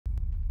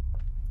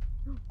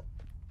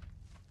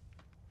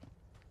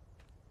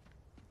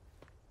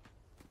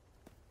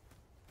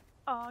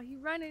Oh, he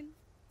running.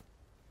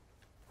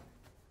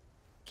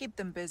 Keep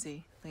them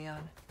busy,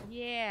 Leon.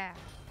 Yeah.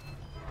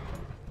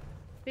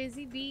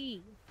 Busy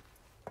bee.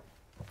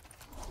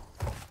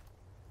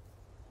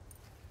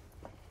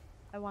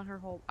 I want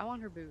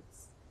her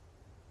boots.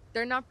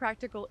 They're not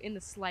practical in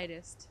the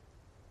slightest.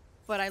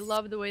 But I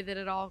love the way that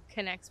it all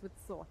connects with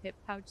this little hip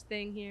pouch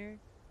thing here.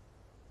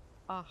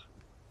 Oh.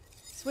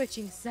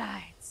 Switching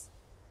sides.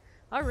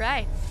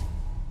 Alright.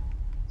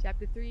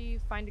 Chapter 3,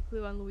 find a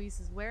clue on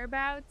Luis's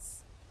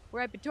whereabouts. We're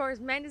at Torres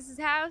Mendes'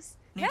 house.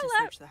 Need to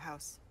search the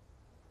house.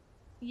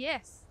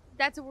 Yes,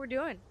 that's what we're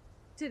doing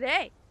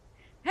today.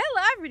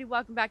 Hello everybody,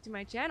 welcome back to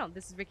my channel.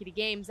 This is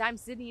RicketyGames. I'm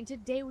Sydney and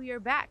today we are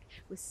back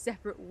with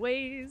Separate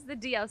Ways, the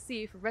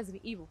DLC for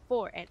Resident Evil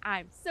 4, and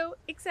I'm so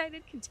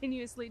excited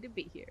continuously to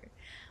be here.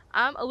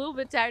 I'm a little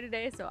bit tired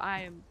today, so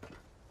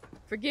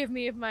forgive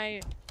me if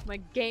my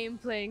game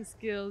playing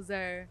skills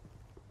are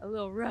a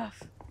little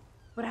rough,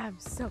 but I'm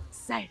so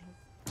excited.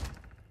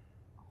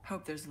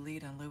 Hope there's a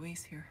lead on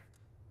Luis here.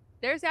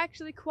 There's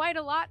actually quite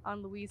a lot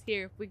on Luis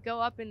here. If we go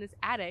up in this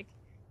attic,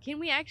 can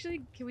we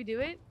do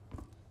it?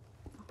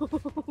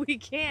 We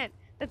can't.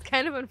 That's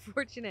kind of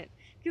unfortunate.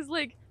 Because,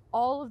 like,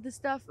 all of the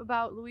stuff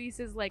about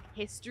Luis's, like,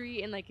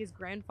 history and, like, his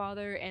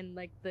grandfather and,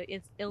 like, the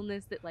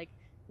illness that, like,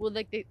 well,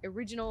 like, the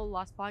original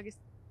Las Plagas...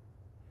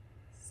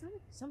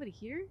 Somebody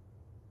here?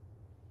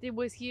 It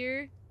was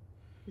here.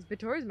 Is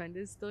Torres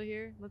Mendes still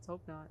here? Let's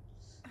hope not.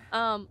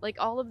 Like,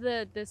 all of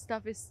the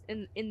stuff is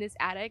in this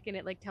attic, and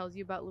it, like, tells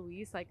you about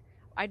Luis. Like,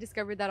 I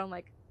discovered that on,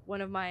 like,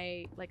 one of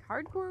my, like,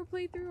 hardcore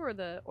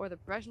playthrough or the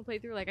professional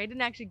playthrough. Like, I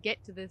didn't actually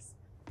get to this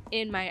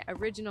in my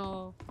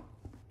original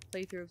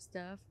playthrough of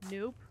stuff.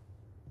 Nope.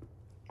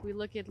 Can we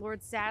look at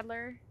Lord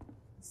Sadler?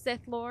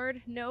 Sith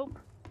Lord? Nope.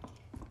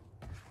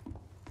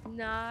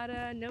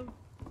 Nada. Nope.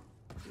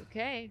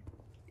 Okay.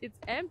 It's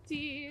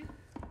empty.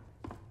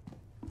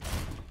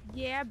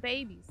 Yeah,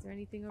 baby. Is there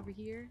anything over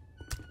here?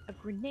 A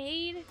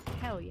grenade?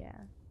 Hell yeah.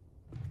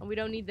 And we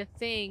don't need the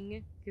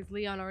thing, because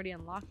Leon already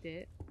unlocked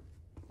it.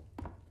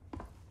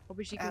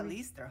 At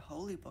least their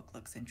holy book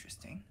looks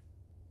interesting.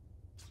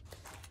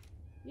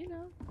 You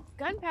know,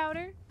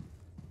 gunpowder.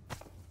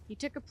 He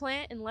took a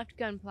plant and left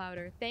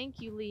gunpowder.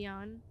 Thank you,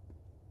 Leon.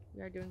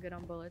 We are doing good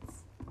on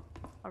bullets.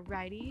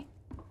 Alrighty.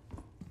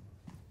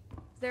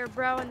 Is there a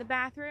bro in the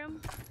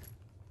bathroom?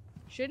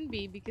 Shouldn't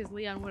be, because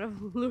Leon would have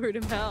lured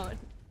him out.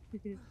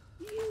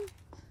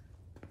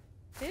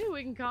 Hey,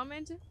 we can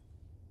comment.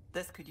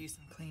 This could use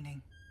some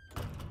cleaning.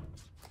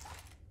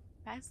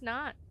 Pass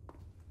not.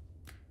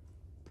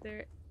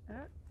 There.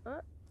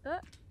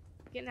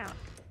 Getting out.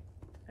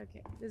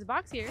 Okay, there's a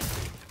box here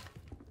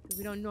that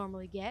we don't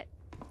normally get.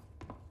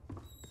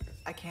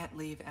 I can't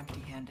leave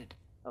empty-handed.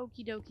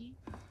 Okie dokie.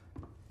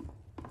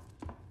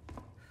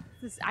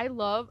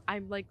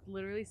 I'm like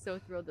literally so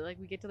thrilled that like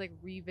we get to like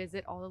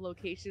revisit all the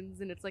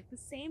locations and it's like the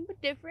same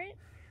but different.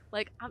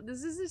 Like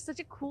this is just such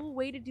a cool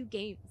way to do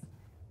games.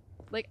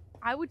 Like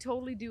I would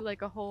totally do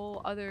like a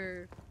whole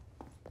other.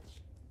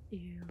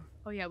 Ew.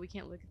 Oh yeah, we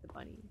can't look at the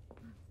bunny.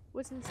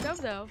 What's in the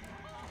stove though?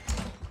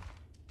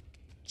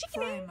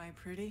 Chicken. Fly, my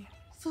pretty.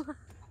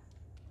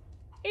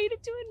 Ada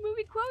doing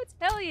movie quotes?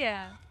 Hell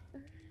yeah.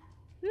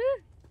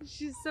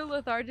 She's so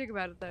lethargic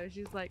about it though.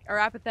 She's like, or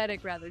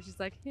apathetic rather. She's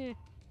like,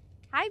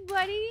 hi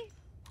buddy.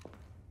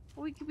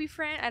 We could be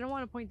friends. I don't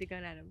want to point the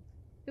gun at him.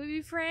 Can we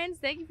be friends?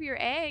 Thank you for your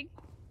egg.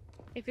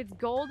 If it's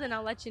golden,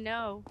 I'll let you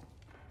know.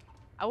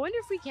 I wonder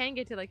if we can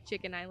get to like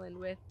Chicken Island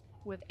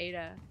with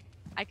Ada.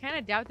 I kind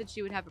of doubt that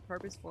she would have a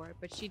purpose for it,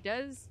 but she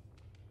does.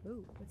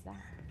 Ooh, what's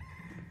that?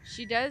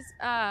 She does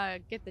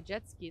get the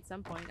jet ski at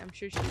some point. I'm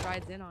sure she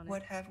rides in on it.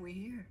 What have we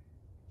here?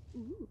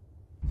 Ooh.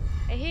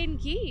 A hidden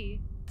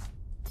key.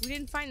 We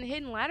didn't find the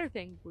hidden ladder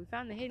thing, but we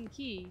found the hidden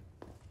key.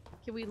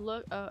 Can we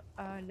look?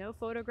 No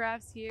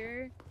photographs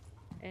here.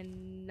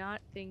 And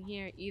nothing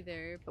here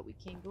either, but we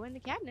can go in the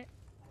cabinet.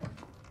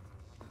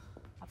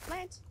 A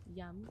plant.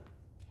 Yum.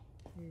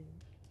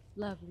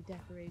 Lovely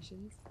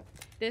decorations.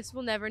 This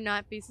will never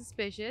not be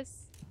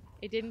suspicious.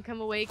 It didn't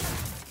come awake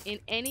in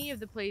any of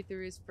the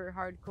playthroughs for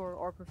hardcore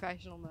or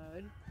professional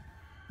mode.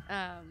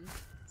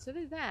 So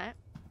there's that.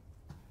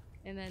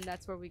 And then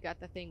that's where we got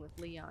the thing with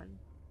Leon.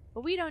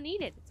 But we don't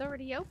need it. It's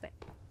already open.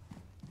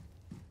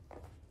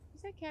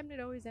 Is that cabinet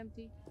always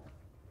empty?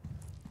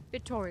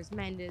 Torres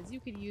Mendes,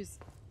 you could use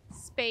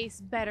space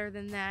better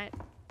than that.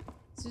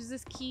 So does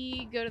this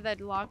key go to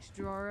that locked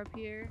drawer up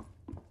here?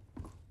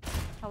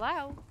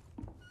 Hello?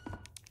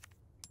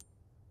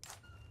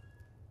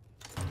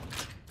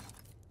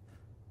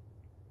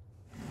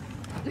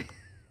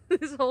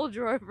 This whole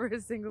drawer for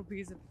a single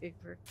piece of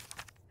paper.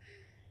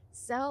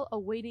 Cell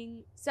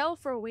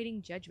for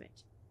awaiting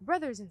judgment.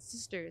 Brothers and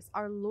sisters,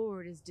 our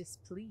Lord is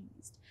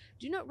displeased.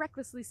 Do not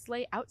recklessly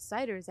slay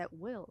outsiders at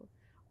will.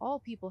 All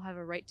people have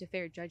a right to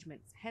fair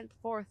judgments.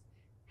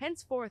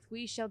 Henceforth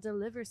we shall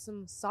deliver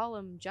some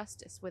solemn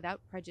justice without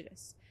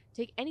prejudice.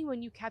 Take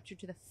anyone you capture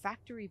to the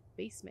factory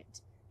basement.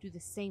 Do the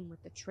same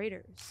with the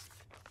traitors.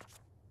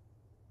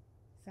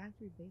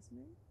 Factory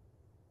basement?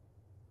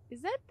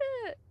 Is that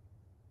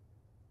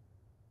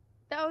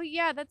Oh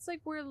yeah, that's like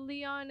where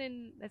Leon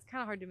and that's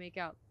kind of hard to make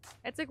out.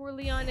 That's like where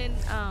Leon and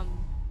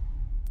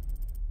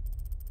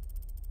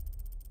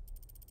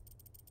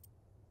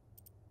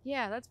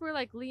yeah, that's where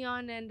like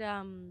Leon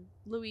and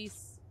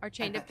Luis are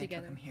chained up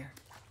together. Took him here.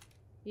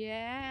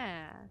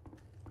 Yeah,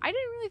 I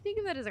didn't really think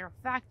of that as like a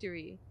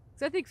factory.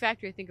 Cause I think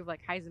factory, I think of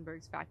like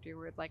Heisenberg's factory,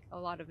 where it's like a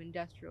lot of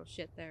industrial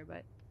shit there.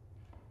 But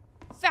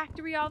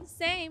factory all the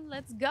same.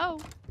 Let's go.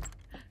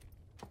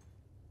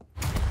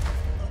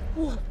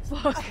 Oh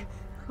fuck.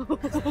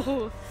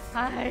 Oh,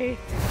 hi.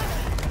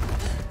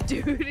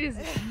 Dude is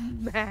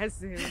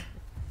massive.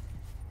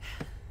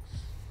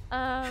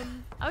 I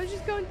was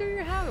just going through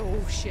your house.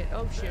 Oh shit,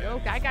 oh shit.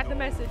 Okay, I got the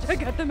message. I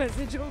got the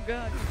message. Oh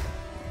god.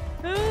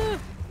 Ah.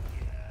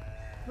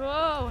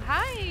 Oh,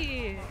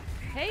 hi.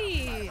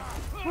 Hey.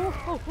 Oh,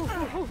 oh, oh,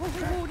 oh, oh,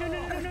 oh, no,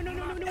 no, no, no, no,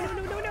 no, no, no,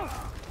 no, no, no.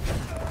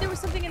 There was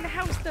something in the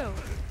house though.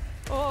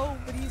 Oh,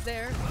 but he's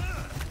there.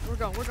 We're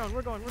going, we're going,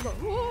 we're going, we're going.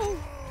 Whoa.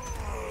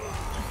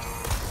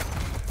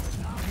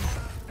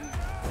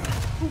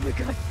 Oh my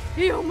god,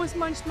 he almost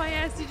munched my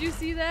ass. Did you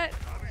see that?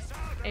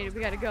 Hey,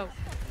 we gotta go.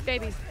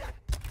 Baby.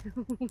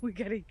 We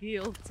gotta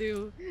heal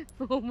too.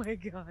 Oh my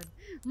god.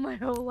 My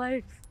whole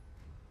life.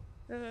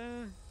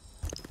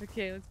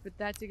 Okay, let's put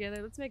that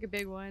together. Let's make a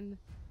big one.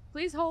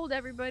 Please hold,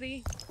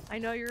 everybody. I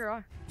know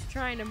you're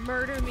trying to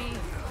murder me,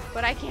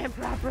 but I can't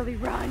properly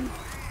run.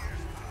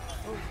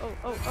 Oh, oh,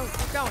 oh, oh,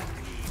 we're going.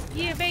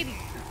 Yeah, baby.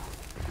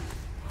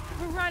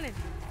 We're running.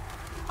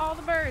 All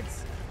the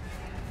birds.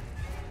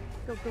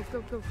 Go, go,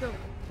 go, go, go.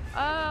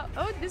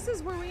 Oh, this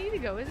is where we need to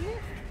go, isn't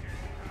it?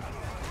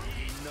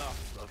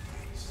 Enough of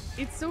this.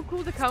 It's so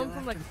cool to come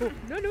from like, oh,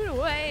 no, no,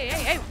 no, hey,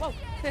 hey, hey, whoa.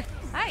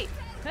 Hey,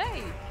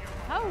 hey,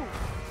 oh,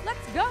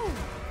 let's go.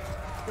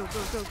 Go,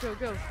 go, go, go,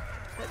 go.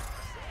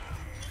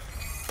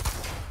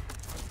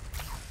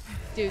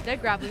 Dude,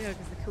 that grappling hook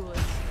is the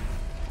coolest.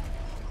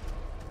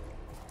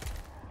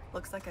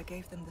 Looks like I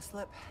gave them the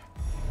slip.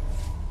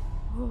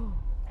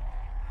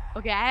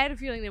 Okay, I had a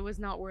feeling it was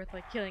not worth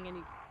like killing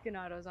any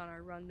Ganados on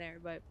our run there,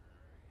 but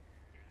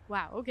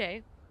wow,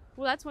 okay.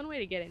 Well, that's one way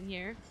to get in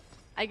here.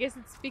 I guess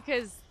it's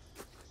because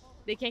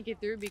they can't get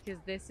through because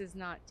this is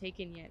not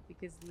taken yet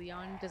because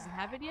Leon doesn't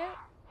have it yet.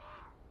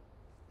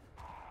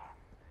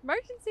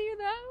 Merchant's here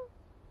though.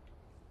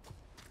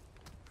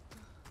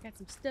 Got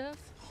some stuff.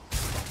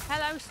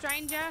 Hello,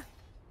 stranger.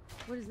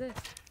 What is this?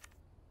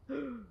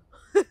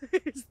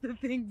 It's the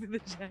thing for the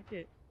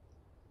jacket.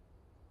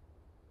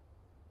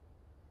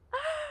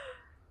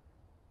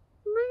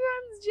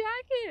 Leon's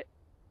jacket.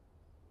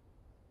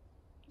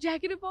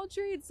 Jacket of all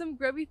trades. Some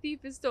grubby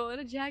thief has stolen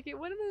a jacket.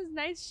 One of those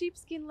nice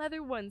sheepskin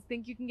leather ones.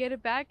 Think you can get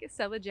it back?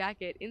 Sell a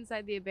jacket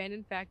inside the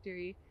abandoned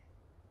factory.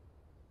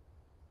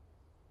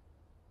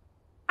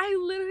 I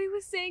literally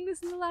was saying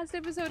this in the last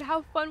episode.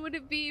 How fun would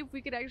it be if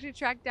we could actually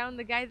track down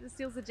the guy that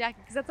steals the jacket?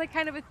 Because that's like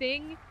kind of a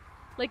thing.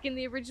 Like in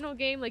the original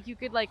game, like you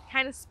could like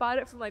kind of spot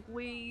it from like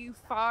way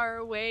far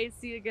away.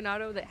 See a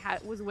Ganado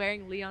that was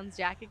wearing Leon's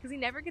jacket because he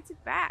never gets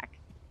it back.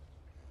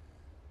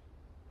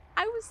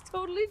 I was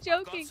totally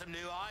joking. Got some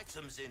new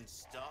items in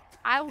stock.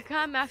 I will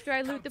come after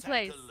I loot the Take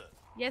place. a look.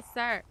 Yes,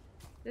 sir.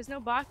 There's no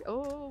box.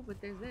 Oh, but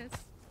there's this.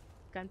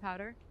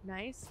 Gunpowder.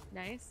 Nice,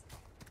 nice.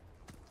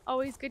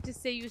 Always good to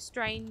see you,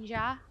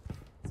 stranger.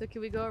 So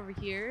can we go over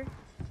here?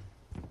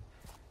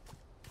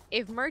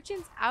 If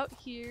Merchant's out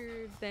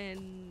here,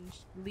 then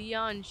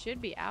Leon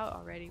should be out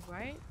already,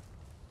 right?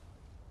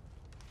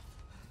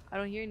 I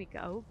don't hear any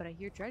but I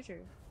hear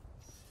treasure.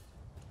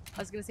 I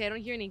was gonna say I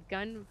don't hear any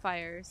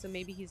gunfire, so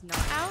maybe he's not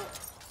out?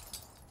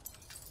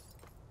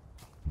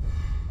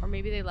 Or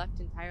maybe they left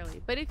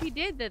entirely. But if he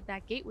did,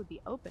 that gate would be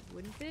open,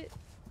 wouldn't it?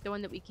 The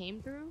one that we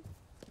came through?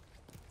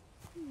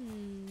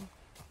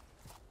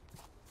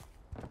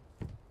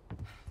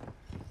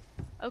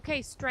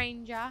 Okay,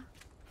 stranger.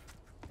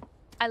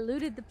 I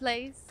looted the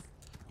place.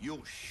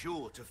 You're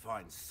sure to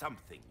find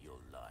something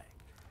you'll like.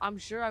 I'm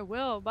sure I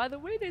will. By the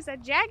way, there's a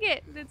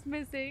jacket that's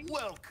missing.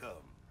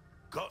 Welcome.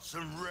 Got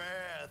some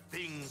rare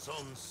things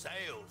on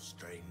sale,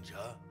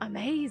 stranger.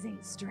 Amazing,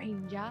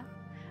 stranger.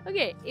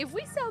 Okay, if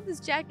we sell this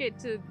jacket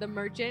to the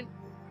merchant,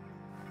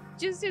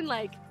 just in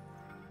like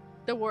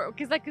the world,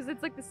 because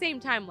it's like the same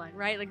timeline,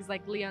 right? Like it's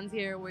like Leon's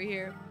here, we're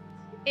here.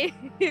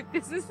 If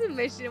this is the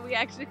mission, we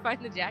actually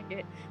find the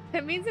jacket.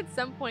 That means at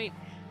some point,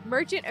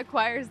 Merchant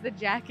acquires the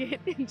jacket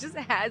and just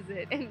has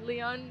it, and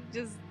Leon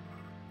just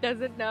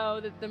doesn't know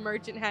that the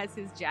merchant has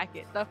his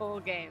jacket the whole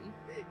game.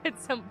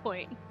 At some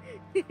point.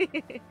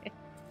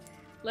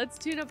 Let's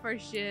tune up our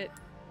shit.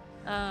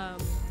 The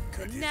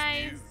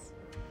knives,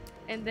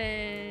 and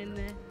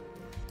then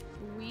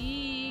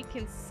we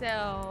can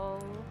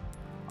sell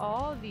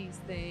all these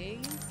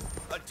things.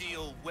 A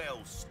deal well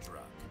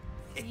struck.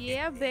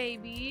 Yeah,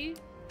 baby.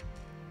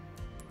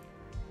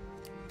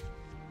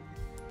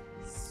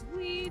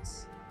 Sweet.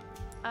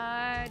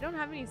 I don't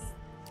have any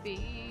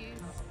space.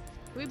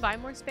 Can we buy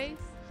more space?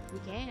 We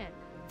can.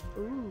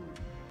 Ooh.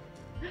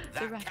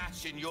 That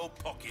cash in your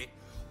pocket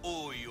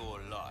or your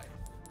life.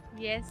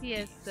 Yes,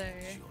 yes, sir.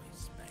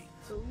 Choice,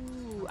 mate.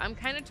 Ooh, I'm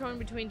kind of torn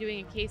between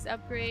doing a case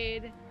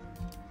upgrade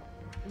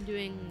I'm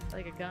doing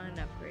like a gun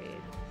upgrade.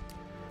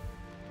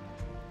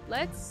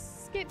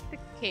 Let's get the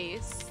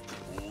case.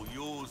 All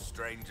yours,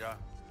 stranger.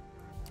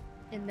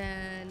 And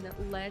then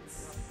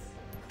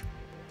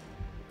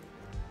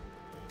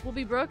we'll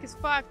be broke as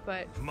fuck,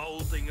 but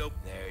Molding up.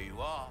 There you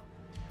are.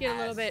 get a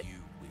little As bit. you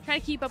wish. Trying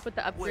to keep up with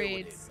the Well,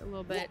 upgrades a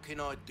little bit. What can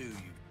I do you?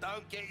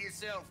 Don't get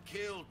yourself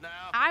killed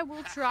now. I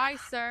will try,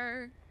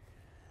 sir.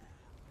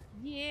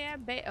 Yeah,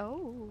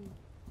 oh.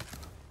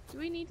 Do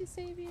we need to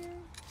save here?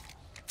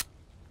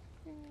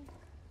 Eh.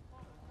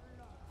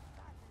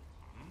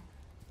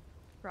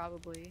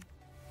 Probably.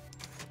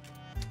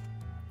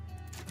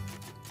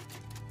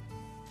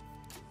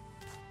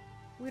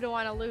 We don't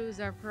want to lose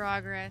our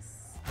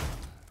progress.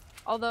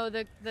 Although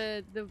the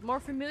more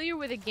familiar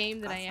with a game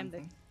that I am,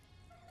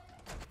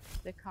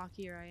 the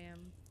cockier I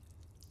am.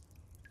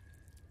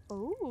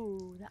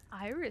 Oh, the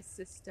iris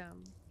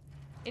system.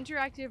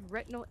 Interactive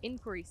retinal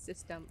inquiry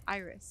system,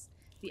 iris.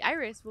 The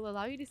iris will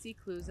allow you to see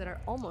clues that are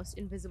almost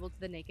invisible to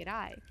the naked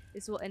eye.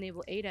 This will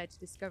enable Ada to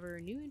discover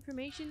new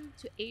information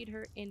to aid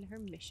her in her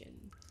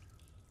mission.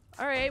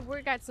 Alright,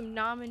 we got some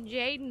Nom and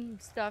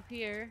Jaden stuff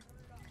here.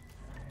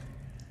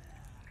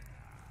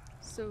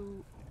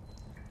 So,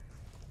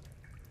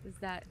 is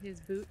that his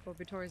boot or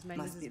Vittoria's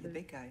Magnus' Must be boot? the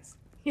big guys.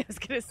 I was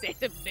gonna say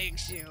the big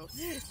shoe.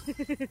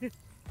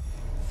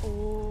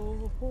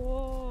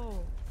 Oh.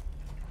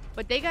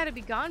 But they gotta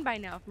be gone by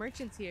now if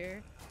Merchant's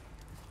here.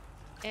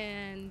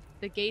 And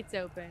the gate's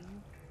open.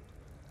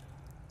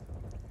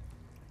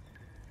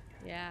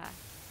 Yeah.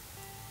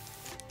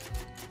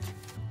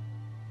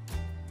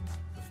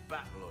 There's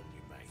battle on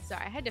you, mate.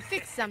 Sorry, I had to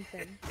fix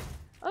something.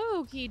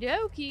 Okie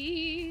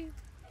dokie.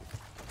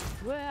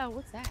 Well,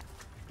 what's that?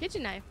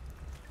 Kitchen knife.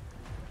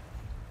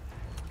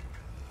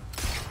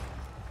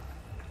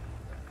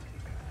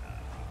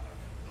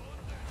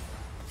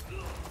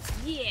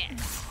 Yeah.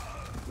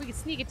 We can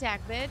sneak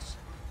attack, bitch.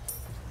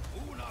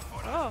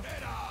 Oh.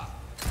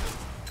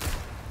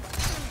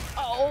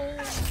 Oh,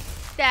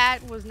 that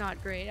was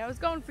not great. I was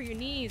going for your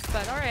knees,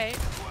 but alright.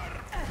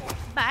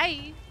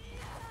 Bye.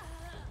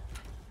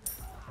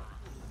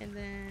 And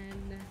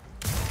then...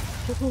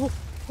 Oh,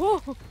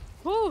 oh,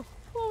 oh,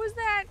 what was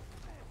that?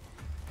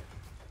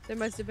 There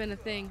must have been a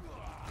thing.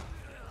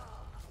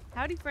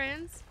 Howdy,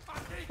 friends.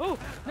 Oh,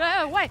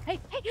 no, what? Hey,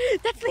 hey,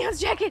 that's Leon's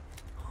jacket.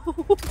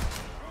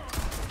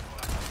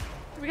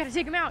 We gotta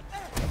take him out.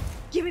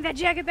 Give me that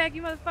jacket back,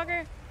 you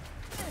motherfucker.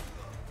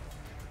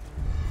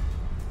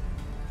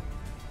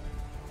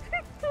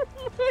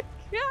 Oh my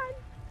god.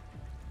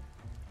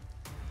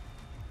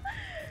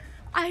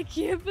 I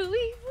can't believe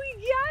we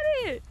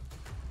got it.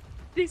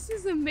 This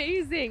is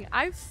amazing.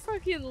 I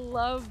fucking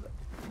love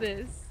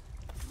this.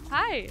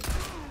 Hi.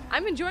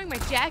 I'm enjoying my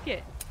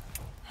jacket.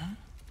 Huh?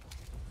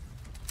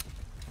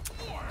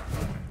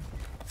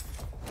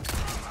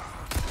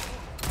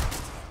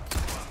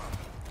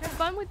 Have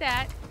fun with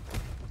that.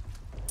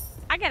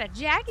 I got a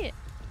jacket.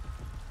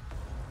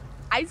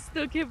 I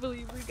still can't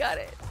believe we got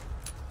it.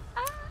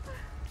 Ah.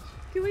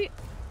 Can we?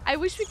 I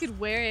wish we could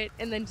wear it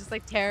and then just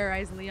like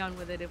terrorize Leon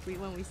with it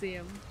when we see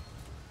him.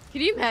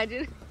 Can you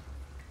imagine?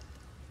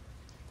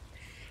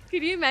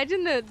 Could you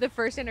imagine the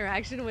first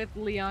interaction with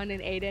Leon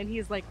and Ada and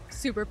he's like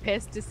super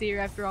pissed to see her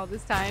after all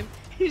this time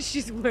and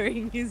she's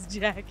wearing his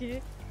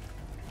jacket?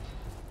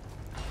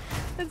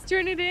 Let's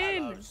turn it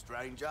in. Hello,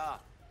 stranger.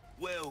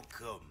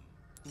 Welcome.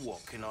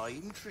 What can I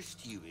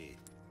interest you in?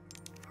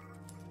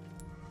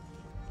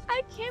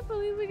 I can't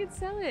believe we could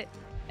sell it.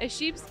 A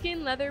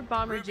sheepskin leather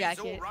bomber Ruby's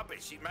jacket. all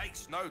rubbish. It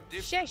makes no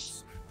difference. Shush.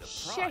 The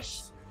Shush.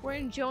 price. We're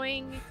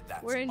enjoying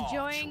That's the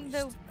our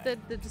choice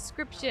the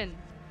description.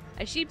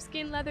 A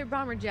sheepskin leather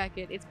bomber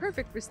jacket. It's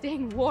perfect for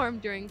staying warm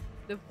during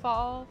the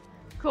fall,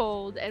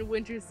 cold, and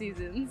winter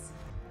seasons.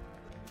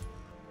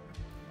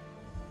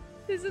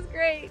 This is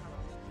great.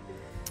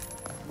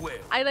 Well,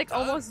 I like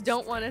done, almost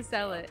don't want to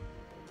sell it.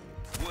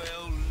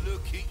 Well,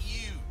 look at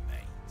you,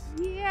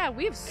 mate. Yeah,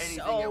 we have Anything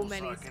so else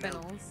many I can help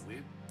you spinels.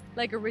 with?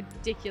 Like a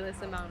ridiculous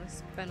amount of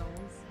spinels.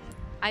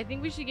 I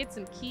think we should get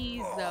some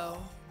keys though.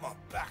 My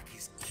back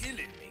is killing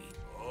me.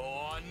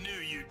 Oh, I knew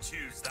you'd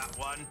choose that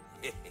one.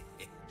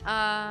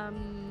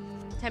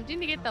 Tempting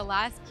to get the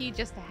last key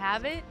just to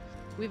have it.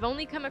 We've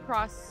only come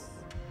across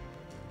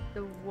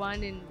the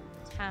one in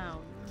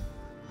town.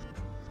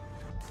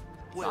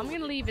 So I'm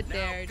gonna leave it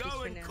there just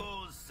for now.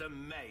 Cause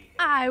some mayhem.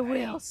 I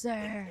will,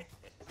 sir.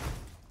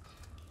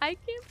 I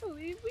can't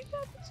believe we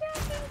got the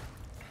jacket.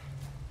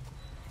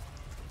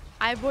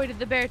 I avoided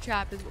the bear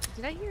trap.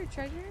 Did I hear a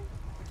treasure?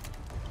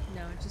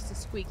 No, just a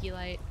squeaky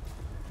light.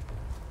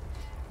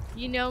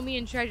 You know me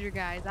and treasure,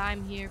 guys.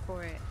 I'm here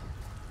for it.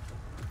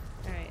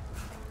 Alright.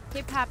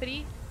 Hip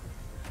hoppity.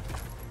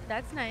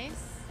 That's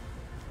nice.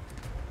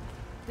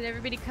 Did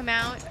everybody come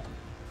out?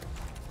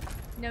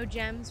 No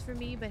gems for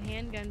me, but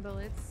handgun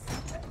bullets.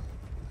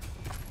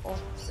 Oh,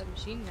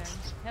 submachine gun.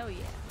 Hell yeah.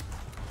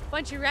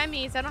 Bunch of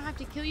Remy's. I don't have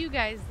to kill you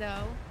guys,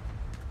 though.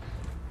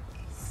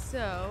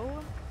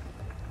 So...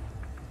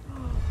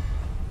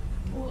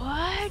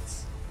 What?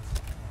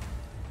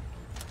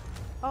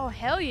 Oh,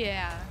 hell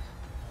yeah.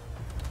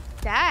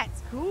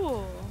 That's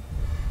cool.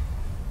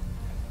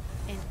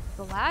 And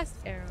blast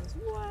arrows.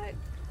 What?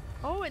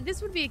 Oh, and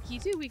this would be a key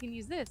too. We can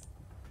use this.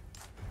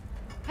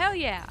 Hell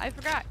yeah, I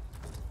forgot.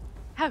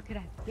 How could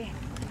I forget?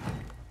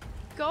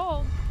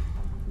 Gold.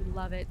 We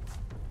love it.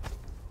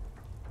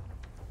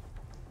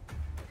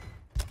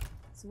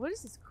 So what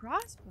is this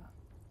crossbow?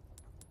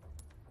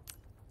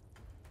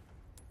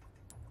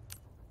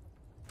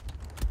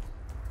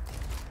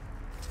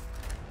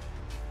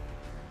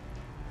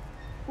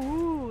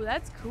 Ooh,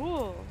 that's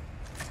cool.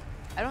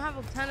 I don't have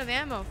a ton of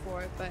ammo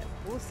for it, but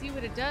we'll see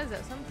what it does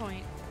at some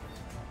point.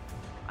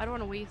 I don't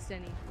want to waste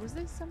any. Was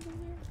there something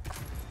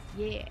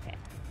here? Yeah.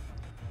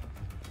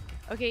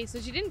 Okay,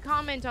 so she didn't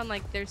comment on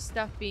like their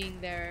stuff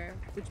being there,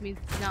 which means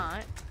it's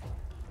not.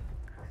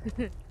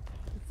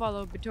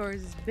 Follow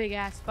Bator's big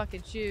ass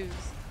fucking shoes.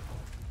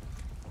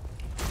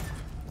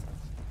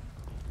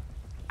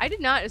 I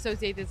did not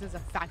associate this as a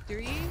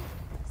factory.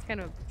 It's kind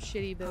of a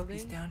shitty building.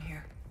 He's down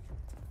here.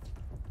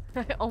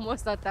 I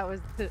almost thought that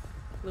was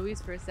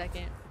Luis for a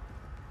second.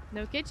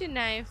 No kitchen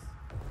knife.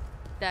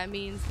 That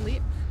means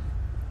leave.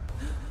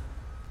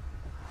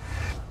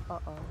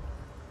 Uh-oh.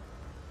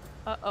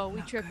 Uh-oh,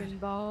 we tripping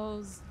good.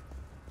 Balls.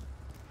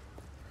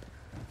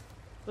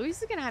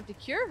 Luis is gonna have to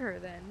cure her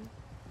then.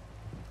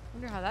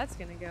 Wonder how that's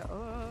gonna go.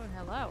 Oh,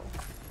 hello.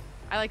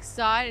 I like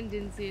saw it and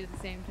didn't see it at the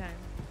same time.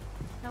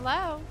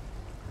 Hello?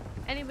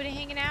 Anybody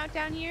hanging out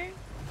down here?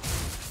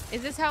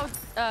 Is this how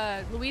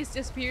Luis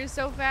disappears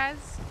so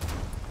fast?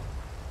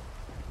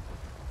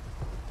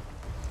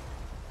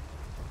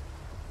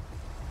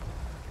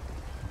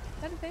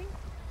 Is that a thing?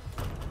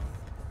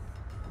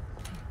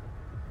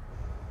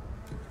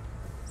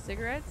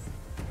 Cigarettes?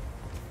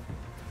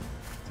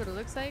 That's what it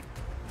looks like.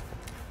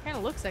 Kind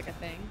of looks like a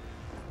thing.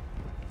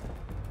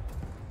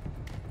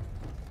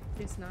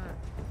 Guess not.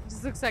 It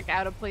just looks like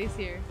out of place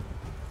here.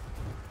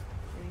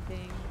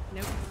 Anything?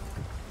 Nope.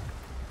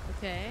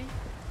 Okay.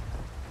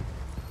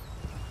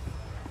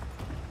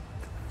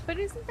 But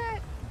isn't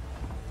that...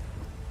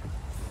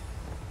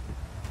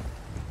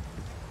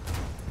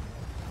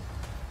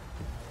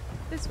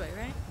 This way,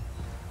 right?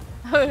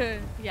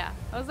 Yeah.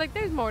 I was like,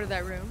 there's more to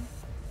that room.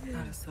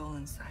 Not a soul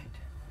in sight.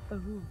 Oh,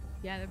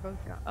 yeah, they're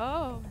both gone.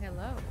 Oh,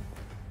 hello.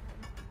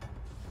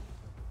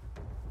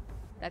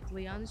 That's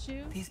Leon's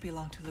shoes? These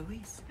belong to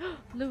Luis.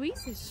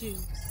 Luis's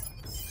shoes.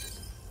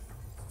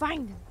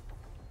 Find him.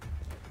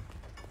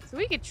 So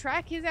we could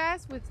track his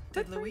ass with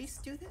Did Luis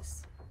do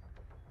this?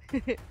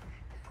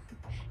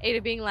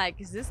 Ada being like,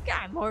 is this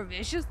guy more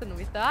vicious than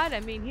we thought? I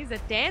mean, he's a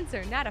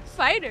dancer, not a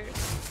fighter.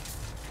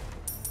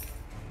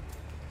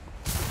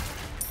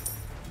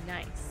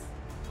 Nice.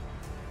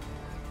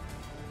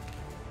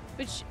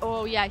 But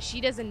oh yeah,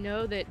 she doesn't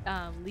know that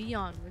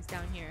Leon was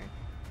down here.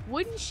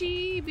 Wouldn't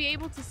she be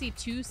able to see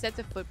two sets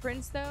of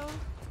footprints though?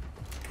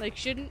 Like,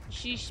 shouldn't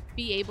she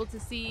be able to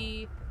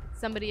see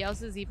somebody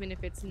else's even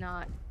if it's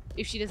not,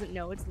 if she doesn't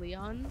know it's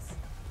Leon's?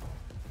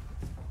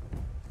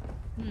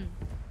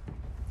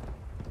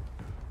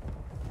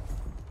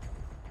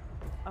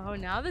 Oh,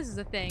 now this is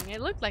a thing.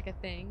 It looked like a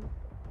thing.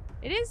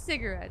 It is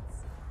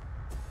cigarettes.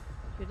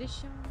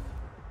 Tradition.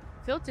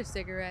 Filter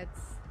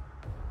cigarettes.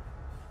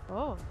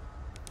 Oh.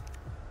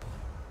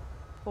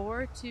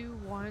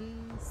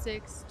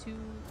 42162.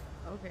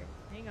 Okay,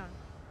 hang on.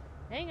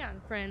 Hang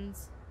on,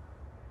 friends.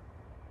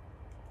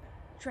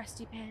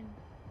 Trusty pen.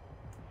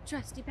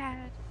 Trusty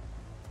pad.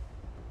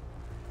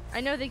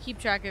 I know they keep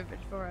track of it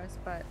for us,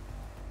 but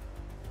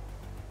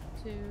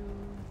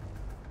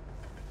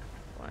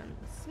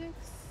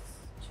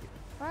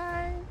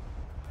 21625.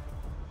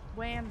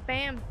 Wham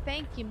bam,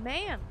 thank you,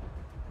 ma'am.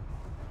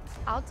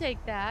 I'll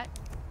take that.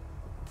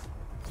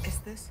 Is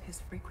this his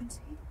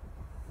frequency?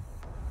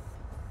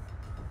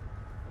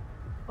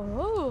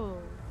 Oh.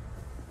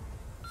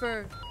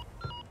 For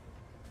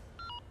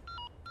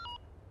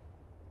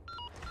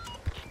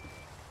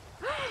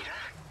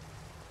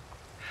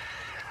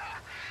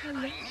I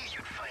knew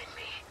you'd find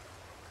me.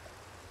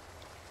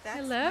 That's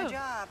Hello. my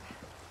job.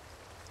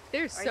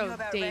 they're Are so you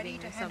about dating ready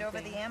to or hand over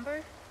something. the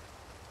amber?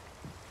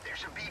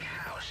 There's a big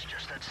house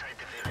just outside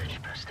the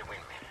village past the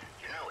windmill.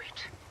 You know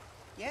it.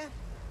 Yeah,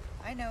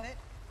 I know it.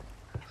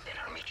 Then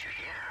I'll meet you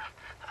here.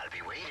 I'll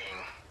be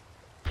waiting.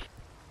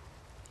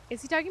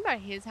 Is he talking about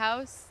his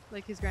house?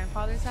 Like his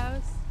grandfather's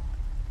house?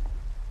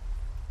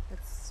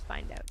 Let's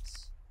find out.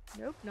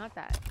 Nope, not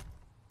that.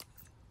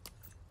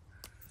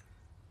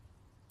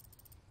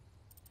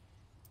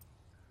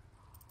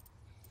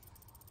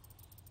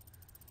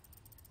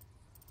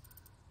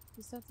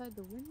 Just outside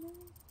the window?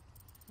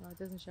 No, it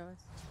doesn't show us.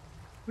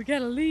 We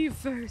gotta leave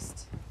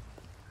first.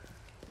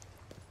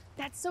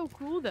 That's so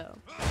cool though.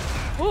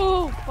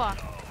 Oh, fuck.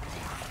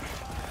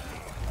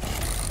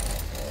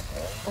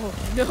 Oh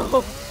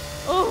no.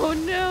 Oh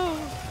no.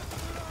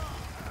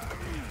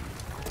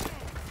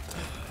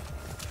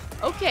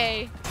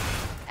 Okay.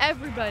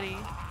 Everybody.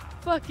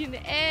 Fucking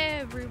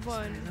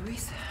everyone.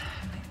 Luis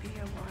might be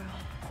a royal.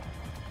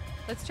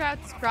 Let's try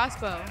out this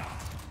crossbow.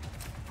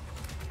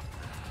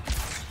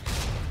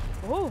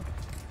 Oh.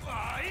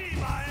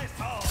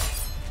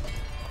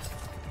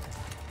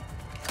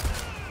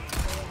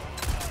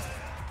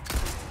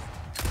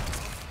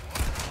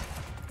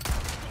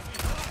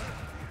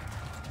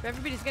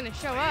 everybody's gonna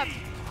show up.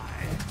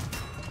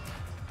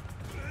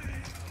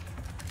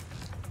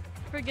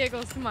 For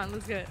giggles, come on,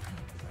 let's do it.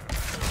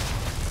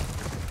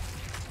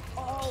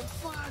 Oh,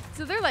 fuck.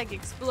 So they're like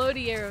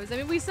explodey arrows. I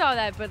mean, we saw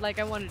that, but like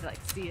I wanted to like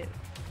see it.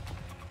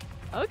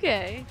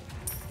 Okay.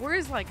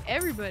 Where's like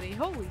everybody?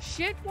 Holy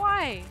shit,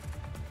 why?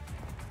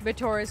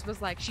 Vitoris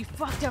was like, she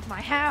fucked up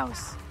my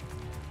house.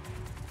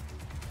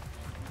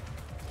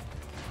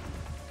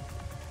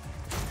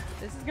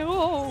 This is go.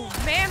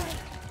 Oh, man.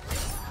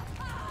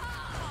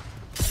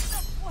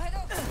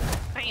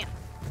 Bam.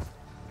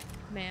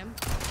 Ma'am.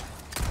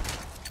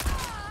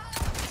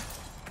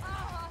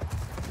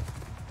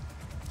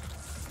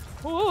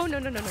 Oh, no,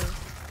 no, no, no.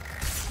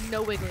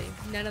 No wiggly.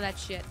 None of that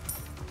shit.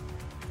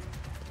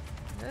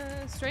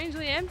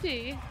 Strangely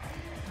empty.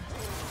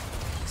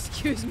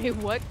 Excuse me,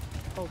 what?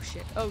 Oh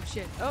shit, oh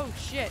shit, oh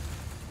shit.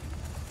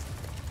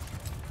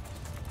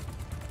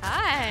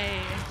 Hi.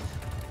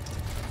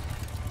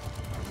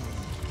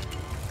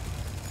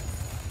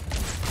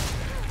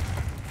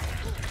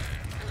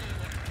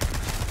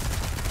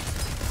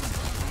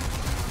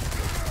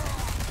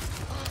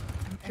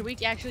 Can we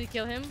actually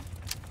kill him?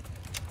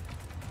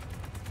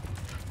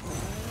 I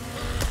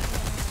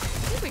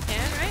think we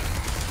can, right?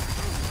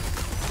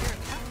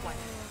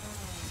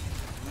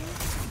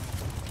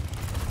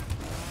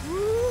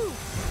 Woo!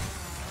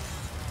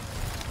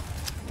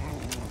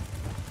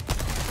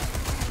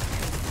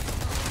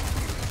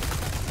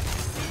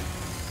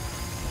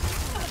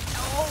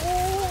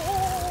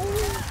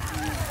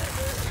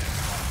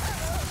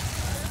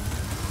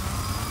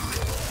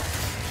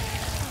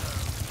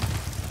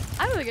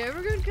 I don't think I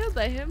ever got killed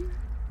by him.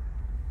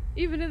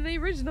 Even in the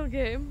original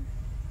game.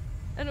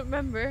 I don't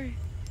remember.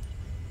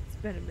 It's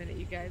been a minute,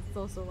 you guys. It's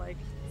also like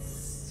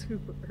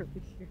super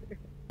early here.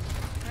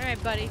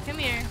 Alright, buddy, come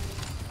here.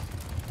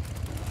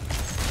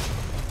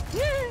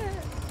 Yeah.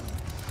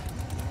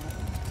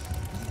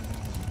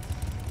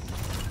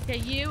 Okay,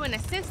 you and a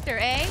sister,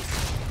 eh?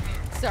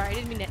 Sorry, I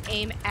didn't mean to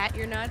aim at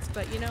your nuts,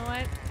 but you know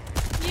what?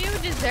 You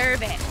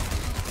deserve it.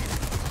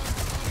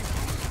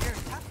 You're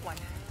a tough one.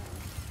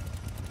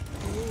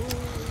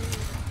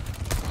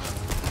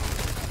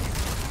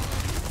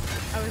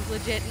 I was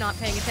legit not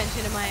paying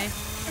attention to my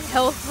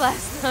health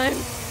last time.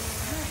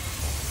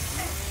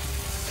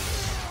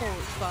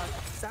 Holy fuck.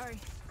 Sorry.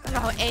 I don't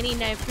know how any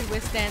knife could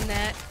withstand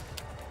that.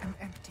 I'm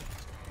empty.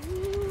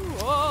 Ooh,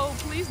 oh,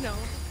 please no.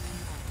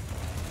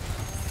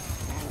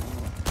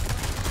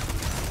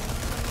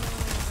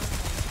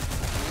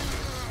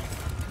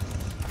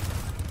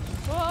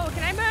 Whoa,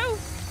 can I move?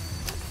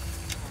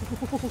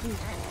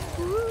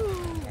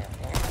 Ooh.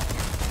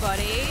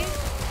 Buddy.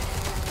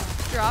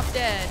 Drop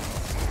dead.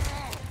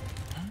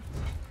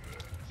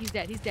 He's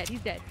dead, he's dead,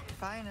 he's dead.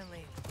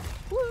 Finally.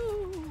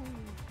 Woo!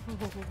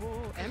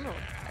 Emerald.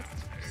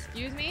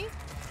 Excuse me?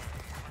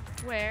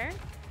 Where?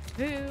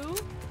 Who?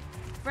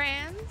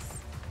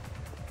 France?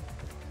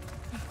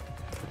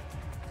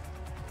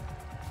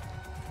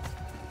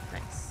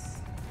 Nice.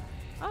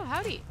 Oh,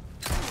 howdy.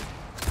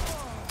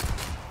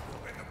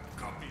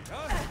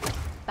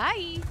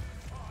 Bye.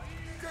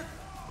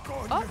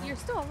 Oh, you're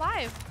still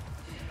alive.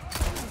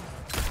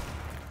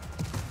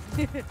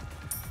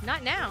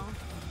 Not now.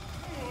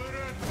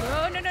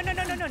 No, no, no, no,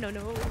 no, no, no, no,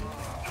 no.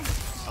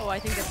 Oh, I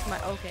think that's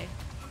my, okay.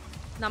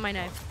 Not my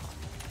knife.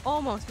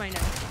 Almost my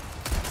knife.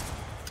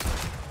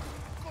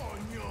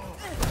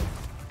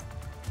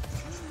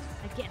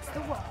 Against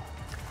the wall.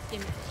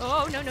 Give me,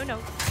 oh, no, no, no.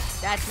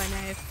 That's my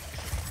knife.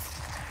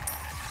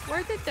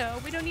 Worth it though.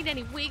 We don't need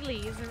any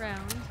wigglies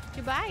around.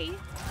 Goodbye.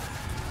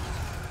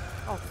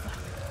 Oh, fuck.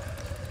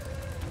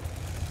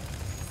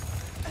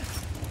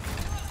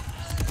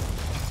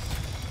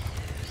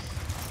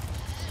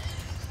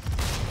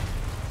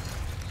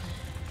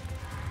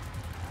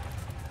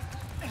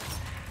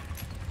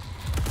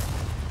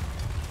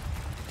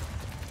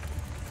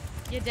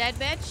 You dead,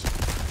 bitch?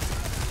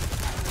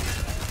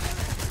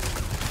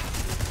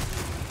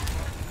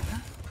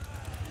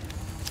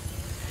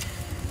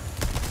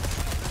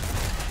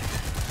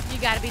 You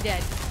gotta be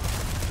dead.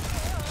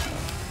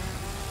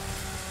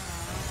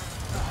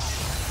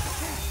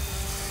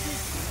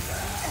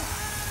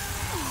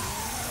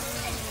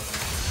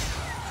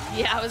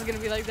 Yeah, I was gonna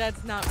be like,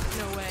 that's not,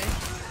 no way.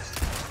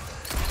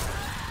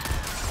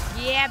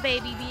 Yeah,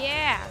 baby,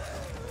 yeah.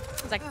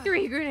 It's like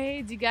 3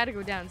 grenades. You gotta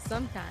go down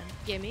sometime.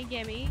 Gimme,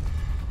 gimme.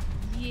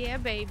 Yeah,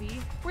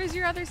 baby. Where's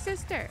your other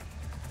sister?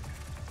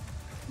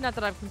 Not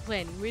that I'm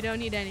complaining. We don't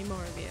need any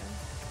more of you.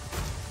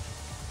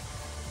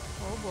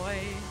 Oh boy.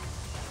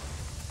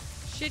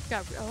 Shit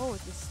got. Oh,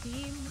 the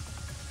steam.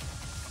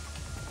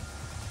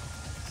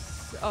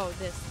 Oh,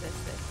 this.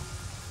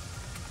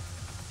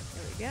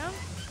 There we go.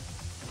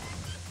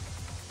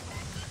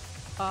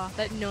 Oh,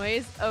 that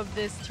noise of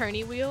this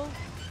turny wheel.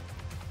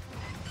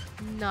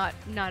 Not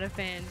a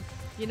fan.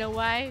 You know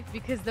why?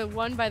 Because the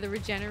one by the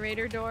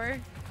regenerator door.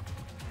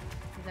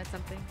 Is that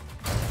something?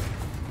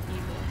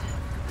 Evil.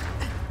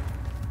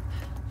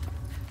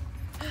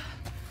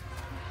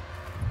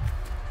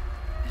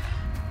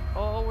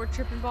 Oh, we're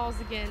tripping balls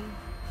again.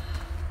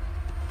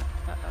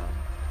 Uh-oh.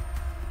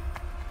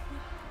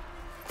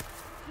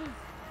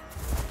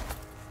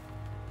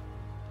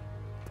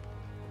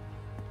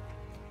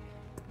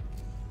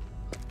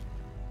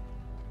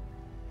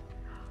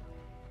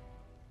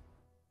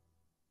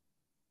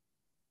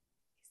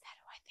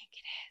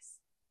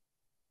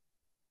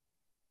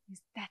 Is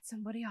that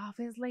somebody off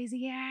his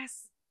lazy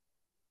ass?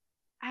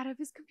 Out of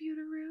his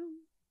computer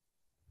room?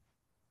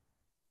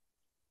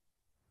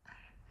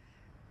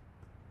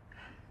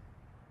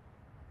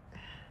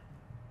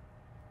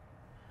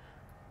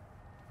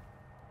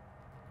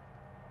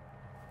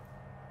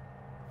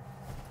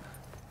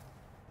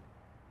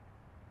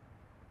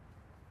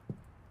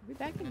 We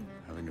back in.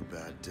 Having a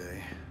bad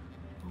day.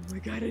 Oh my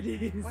god, it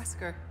is.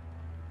 Wesker,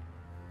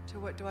 to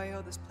what do I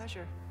owe this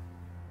pleasure?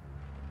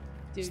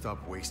 Dude.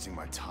 Stop wasting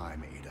my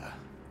time, Ada.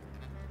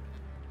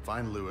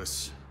 Find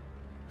Lewis.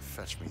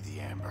 Fetch me the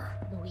amber.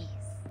 Louise.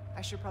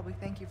 I should probably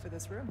thank you for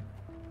this room.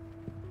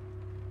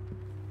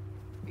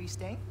 Are you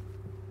staying?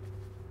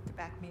 To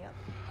back me up?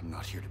 I'm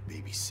not here to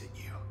babysit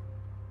you.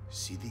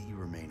 See that you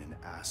remain an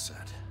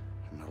asset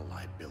and not a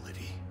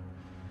liability.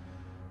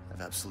 I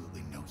have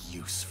absolutely no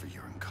use for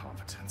your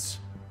incompetence.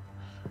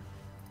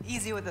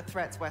 Easy with the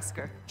threats,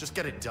 Wesker. Just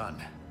get it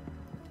done.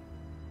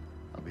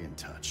 I'll be in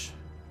touch.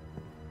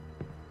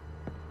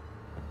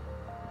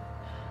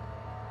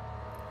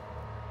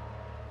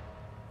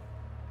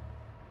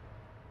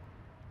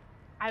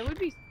 I would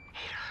be. Ada,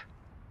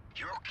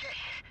 you're okay.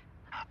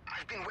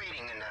 I've been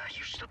waiting and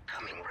you're still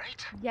coming,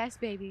 right? Yes,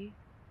 baby.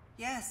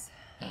 Yes,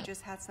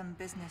 just had some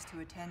business to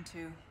attend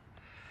to.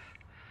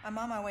 I'm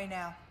on my way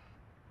now.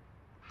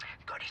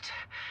 Got it.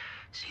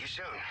 See you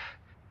soon.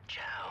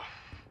 Ciao.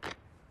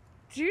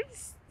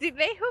 Dudes, did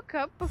they hook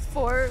up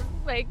before,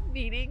 like,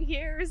 meeting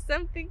here or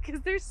something? Because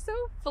they're so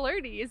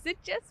flirty. Is it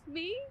just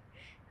me?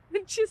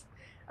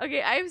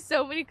 Okay, I have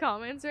so many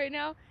comments right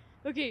now.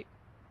 Okay,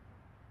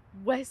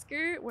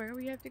 Wesker, where do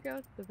we have to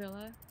go? The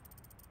villa.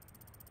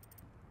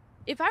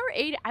 If I were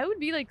Ada, I would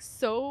be, like,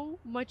 so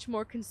much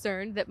more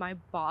concerned that my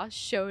boss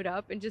showed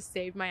up and just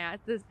saved my ass.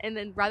 And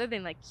then, rather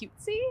than, like,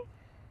 cutesy,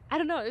 I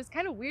don't know. It was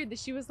kind of weird that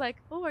she was like,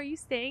 oh, are you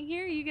staying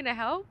here? Are you gonna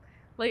help?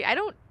 Like, I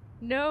don't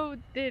know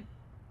that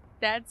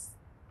that's,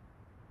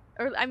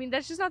 or I mean,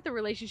 that's just not the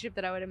relationship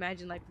that I would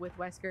imagine, like, with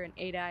Wesker and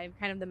Ada. I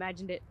kind of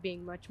imagined it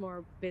being much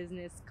more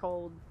business,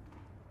 cold,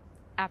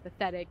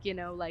 apathetic, you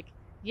know, like,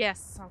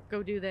 yes, I'll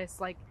go do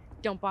this, like,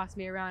 don't boss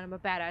me around, I'm a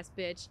badass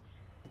bitch.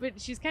 But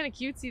she's kind of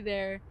cutesy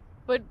there.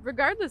 But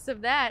regardless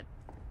of that,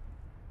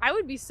 I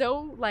would be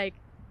so, like,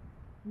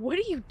 what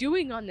are you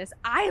doing on this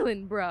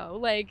island, bro?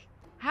 Like,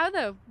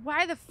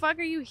 why the fuck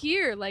are you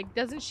here? Like,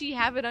 doesn't she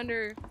have it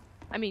under,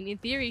 I mean, in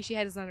theory, she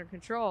has it under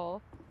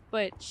control,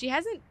 but she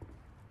hasn't,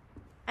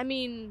 I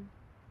mean,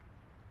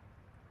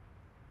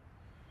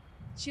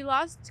 she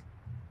lost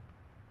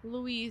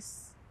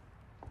Luis.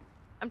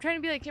 I'm trying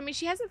to be like, I mean,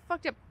 she hasn't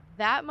fucked up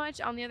that much.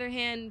 On the other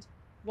hand,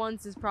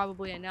 once is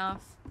probably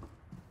enough.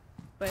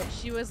 But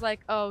she was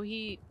like, oh,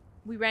 we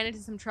ran into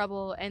some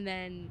trouble, and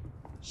then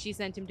she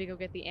sent him to go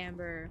get the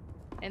amber,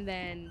 and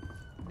then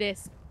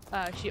this,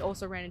 she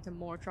also ran into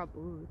more trouble.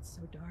 Ooh, it's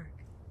so dark.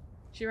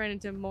 She ran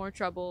into more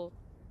trouble,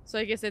 so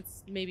I guess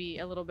it's maybe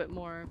a little bit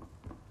more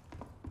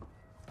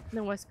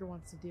than Wesker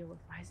wants to deal with.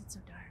 Why is it so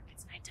dark?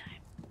 It's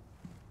nighttime.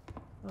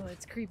 Oh,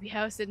 it's a creepy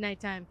house at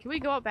nighttime. Can we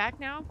go out back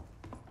now?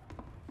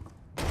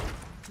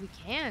 We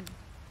can.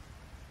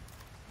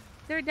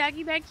 Is there a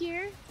doggy back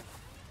here?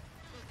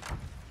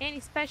 Any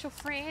special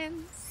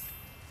friends?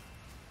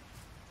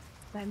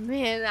 But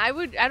man, I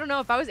don't know,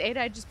 if I was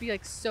Ada, I'd just be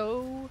like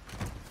so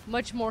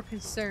much more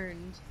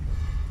concerned.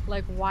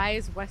 Like, why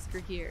is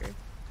Wesker here?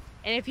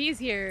 And if he's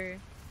here,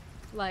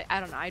 like, I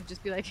don't know, I'd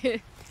just be like,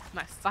 am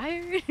I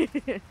fired?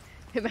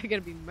 Am I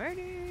gonna be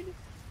murdered?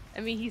 I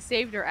mean, he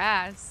saved her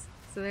ass,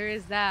 so there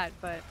is that,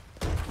 but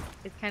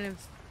it's kind of,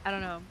 I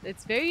don't know,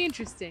 it's very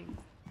interesting.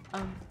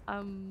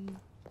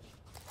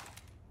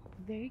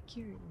 Very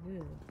curious.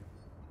 Ugh.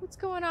 What's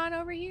going on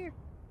over here?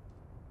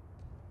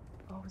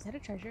 Oh, is that a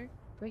treasure?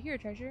 Do I hear a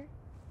treasure?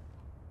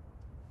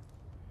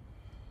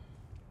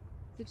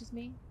 Is it just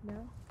me?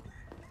 No?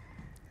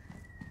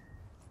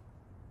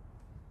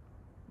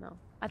 No.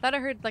 I thought I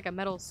heard like a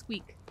metal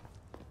squeak,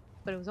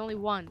 but it was only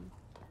one.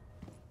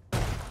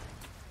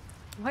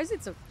 Why is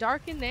it so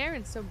dark in there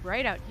and so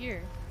bright out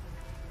here?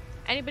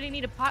 Anybody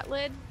need a pot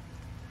lid?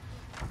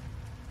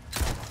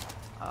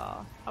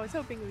 Oh, I was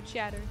hoping it would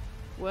shatter.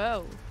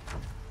 Whoa.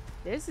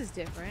 This is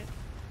different.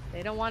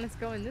 They don't want us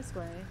going this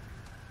way.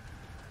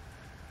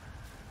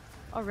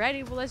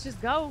 Alrighty, well, let's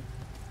just go.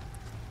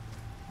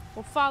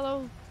 We'll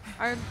follow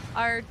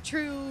our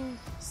true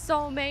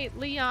soulmate,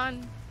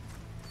 Leon.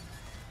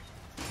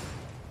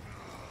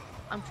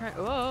 I'm trying.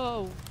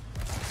 Whoa.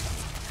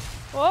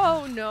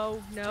 Oh,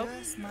 no. No.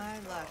 Just my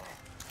luck.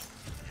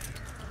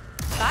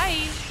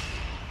 Bye.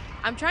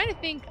 I'm trying to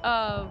think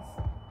of.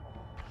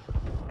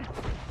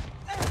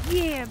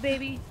 Yeah,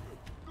 baby.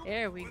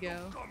 There we go.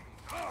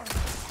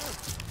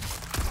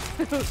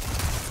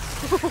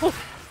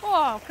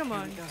 Oh, come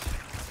on.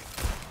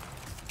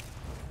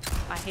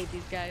 I hate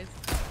these guys.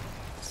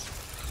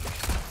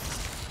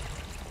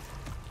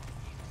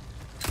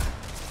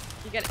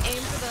 You gotta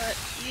aim for the.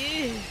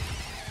 Yeah.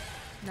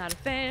 Not a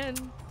fan.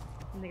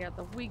 And they got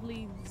the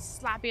wiggly,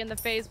 slappy in the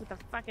face with the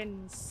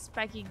fucking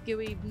spiky,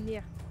 gooey.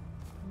 Bleh.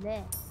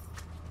 Bleh.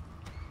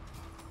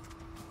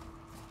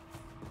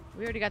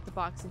 We already got the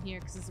box in here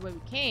because this is the way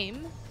we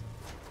came.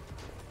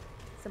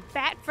 Some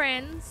bat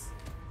friends.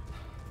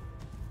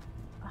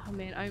 Oh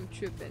man, I'm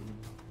tripping.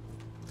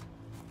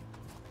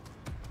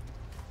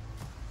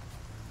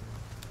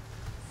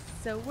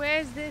 So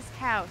where's this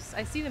house?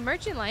 I see the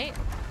merchant light.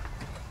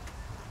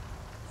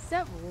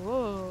 So,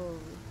 whoa.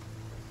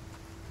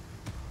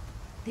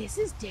 This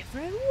is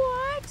different.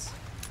 What?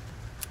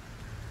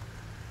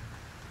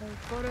 El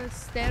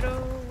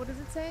forastero. What does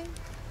it say?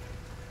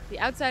 The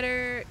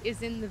outsider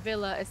is in the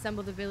villa.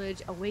 Assemble the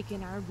village.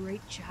 Awaken our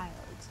great child.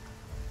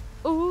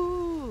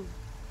 Ooh.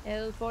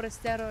 El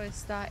forastero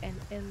está en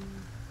el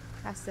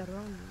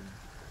caserón.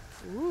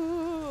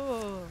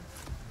 Ooh.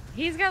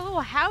 He's got a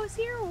little house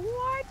here?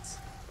 What?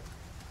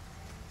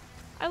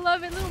 I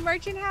love it. Little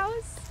merchant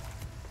house.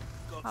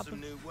 Got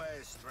some new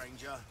wares,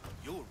 stranger.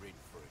 You're in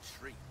for a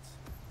treat.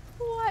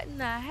 What in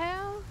the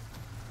hell?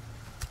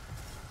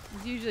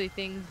 There's usually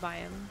things by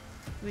him.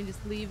 Let me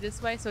just leave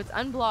this way so it's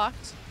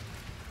unblocked.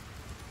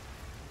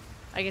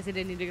 I guess I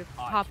didn't need to go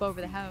hop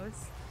over the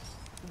house.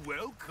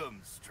 Welcome,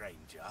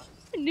 stranger.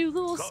 A new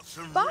little Got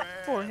some spot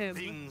rare for him.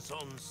 things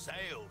on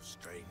sale,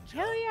 stranger.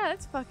 Hell yeah,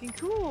 that's fucking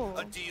cool.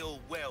 A deal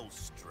well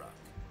struck.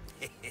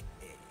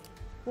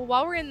 Well,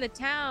 while we're in the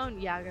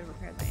town, yeah, I gotta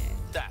repair my egg.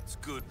 That's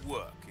good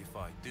work, if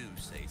I do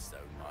say so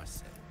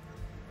myself.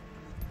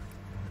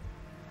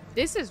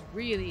 This is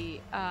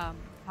really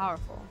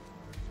powerful.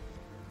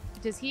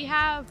 Does he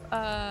have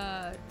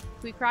can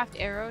we craft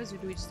arrows, or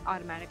do we just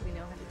automatically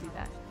know how to do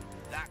that?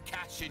 That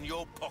cash in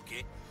your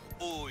pocket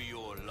or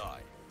your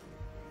life.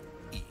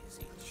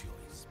 Easy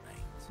choice,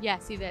 mate. Yeah,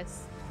 see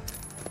this.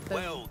 Boom.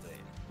 Well then.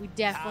 We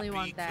definitely happy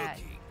want that.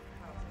 cooking.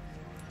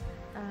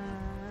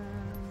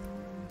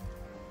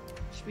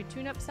 Should we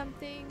tune up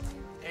something?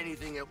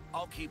 Anything else?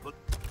 I'll keep it.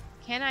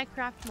 Can I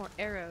craft more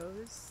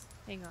arrows?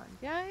 Hang on,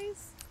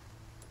 guys.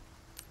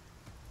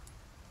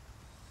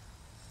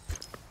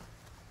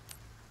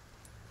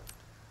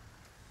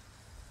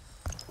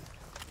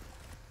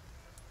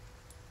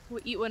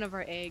 We'll eat one of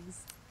our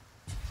eggs.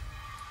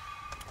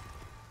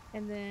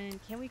 And then,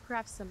 can we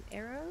craft some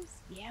arrows?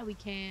 Yeah, we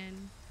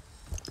can.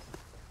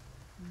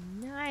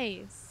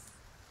 Nice.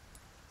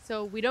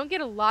 So, we don't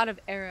get a lot of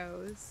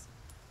arrows.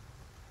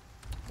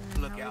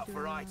 Look out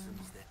for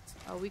items that.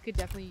 Oh, we could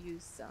definitely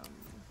use some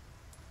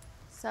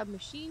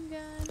submachine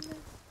gun.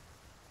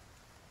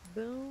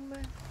 Boom.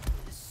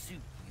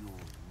 Suit your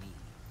needs.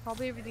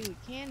 Probably everything we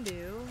can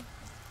do.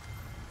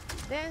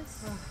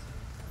 This.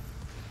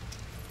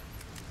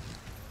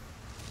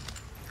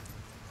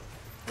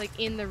 Like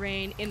in the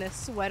rain, in a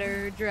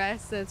sweater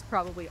dress. That's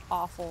probably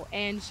awful.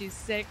 And she's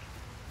sick.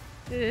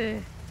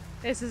 Ugh.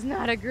 This is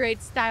not a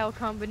great style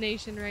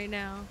combination right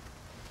now.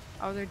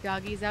 Are there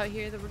doggies out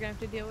here that we're gonna have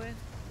to deal with?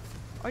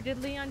 Or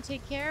did Leon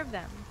take care of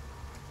them?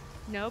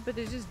 No, but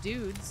there's just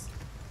dudes.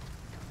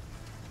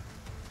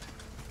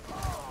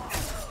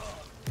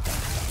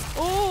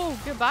 Oh,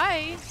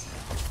 goodbye.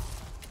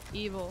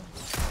 Evil.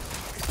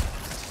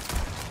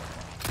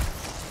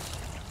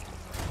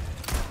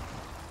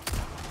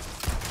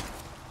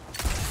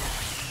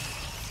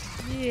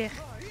 Yeah.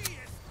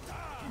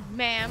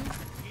 Ma'am.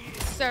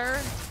 Sir.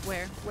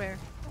 Where?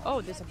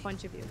 Oh, there's a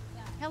bunch of you.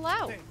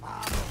 Hello.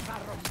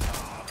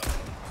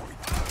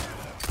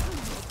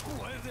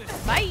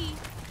 Bye.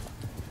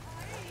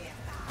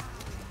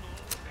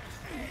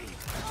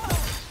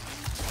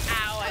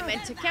 Ow, I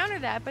meant to counter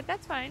that, but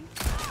that's fine.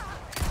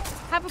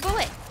 Have a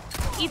bullet.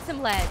 Eat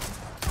some lead.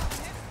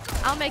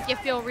 I'll make you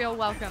feel real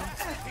welcome.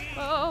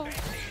 Oh.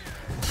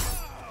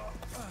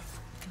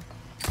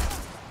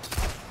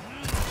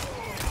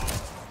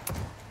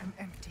 I'm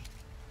empty.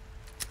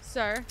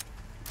 Sir.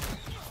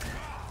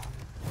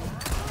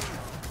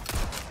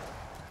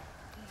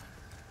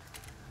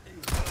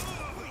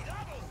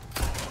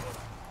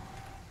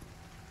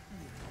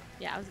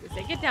 Yeah, I was gonna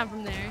say, get down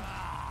from there.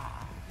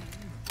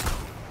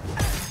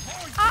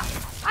 Ah,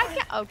 I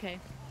can't. Okay.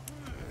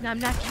 No, I'm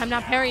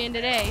not parrying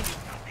today.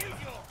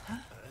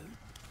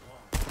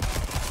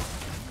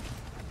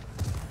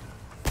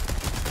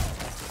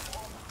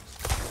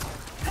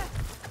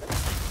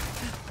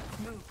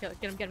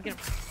 Get him.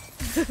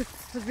 I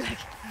was like,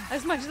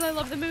 as much as I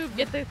love the move,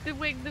 get the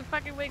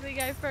fucking wiggly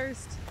guy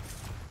first.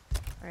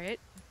 Alright.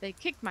 They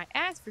kicked my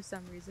ass for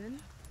some reason.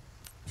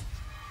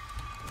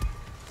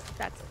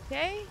 That's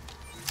okay.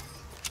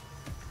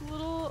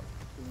 Little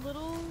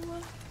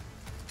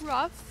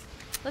rough.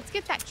 Let's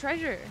get that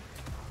treasure.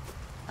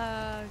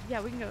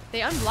 Yeah, we can go.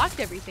 They unblocked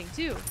everything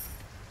too.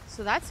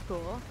 So that's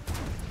cool.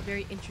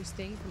 Very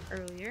interesting from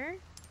earlier.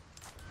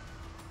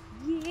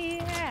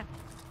 Yeah!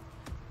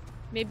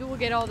 Maybe we'll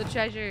get all the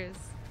treasures.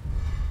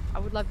 I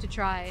would love to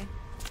try.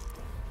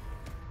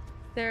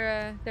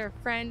 They're a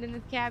friend in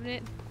the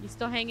cabinet. You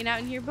still hanging out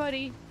in here,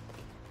 buddy?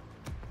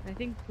 I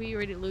think we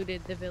already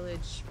looted the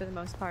village for the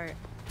most part.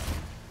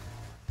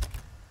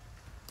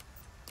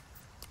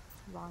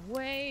 Wrong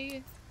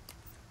way.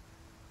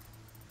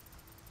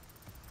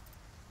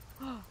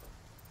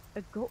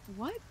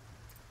 What?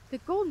 The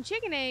golden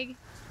chicken egg?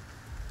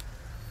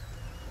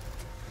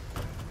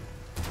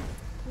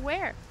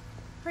 Where?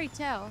 Pray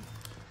tell.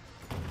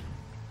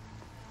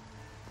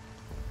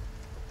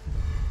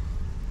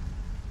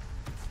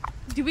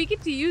 Do we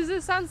get to use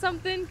this on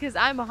something? Because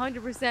I'm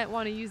 100%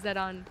 want to use that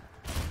on...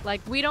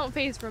 Like, we don't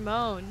face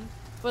Ramon.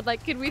 But,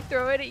 like, could we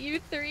throw it at you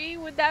three?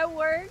 Would that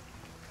work?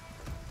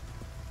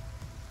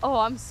 Oh,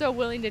 I'm so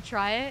willing to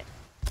try it.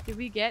 Did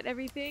we get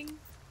everything?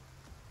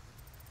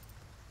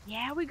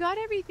 Yeah, we got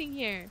everything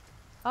here.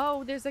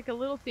 Oh, there's like a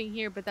little thing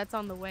here, but that's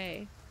on the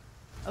way.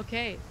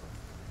 Okay.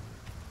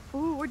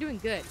 Ooh, we're doing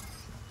good.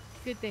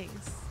 Good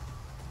things.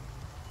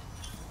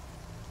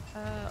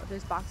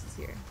 There's boxes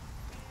here.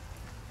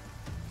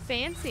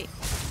 Fancy.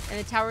 And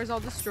the tower's all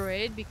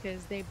destroyed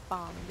because they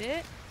bombed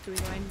it. Do we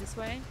go in this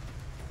way?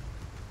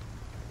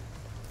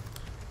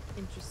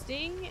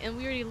 Interesting. And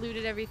we already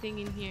looted everything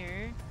in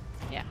here.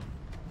 Yeah.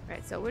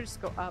 Alright, so we'll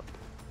just go up.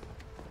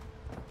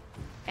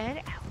 And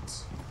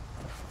out.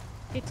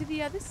 Get to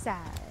the other side.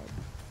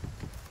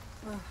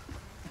 Ugh.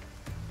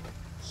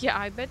 Yeah,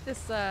 I bet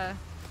this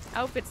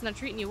outfit's not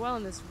treating you well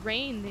in this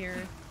rain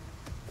there,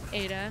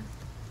 Ada.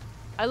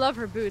 I love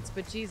her boots,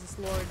 but Jesus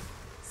Lord.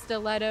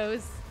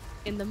 Stilettos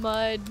in the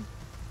mud.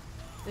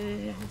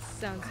 Ugh,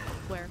 sounds...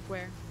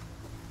 Where?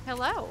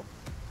 Hello.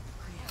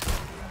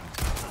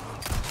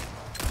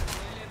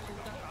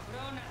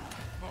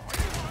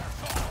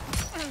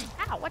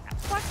 Ow, what the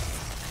fuck?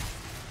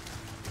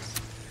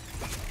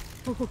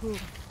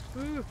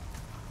 Ooh.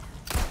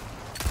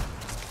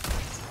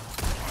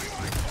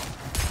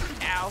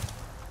 Ow.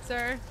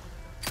 Sir,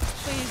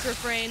 please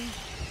refrain.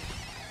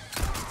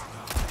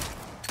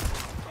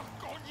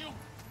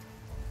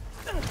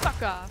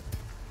 Fuck off.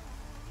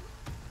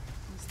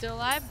 I'm still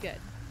alive? Good.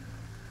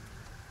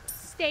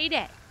 Stay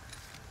dead.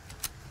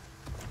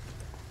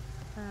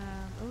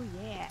 Oh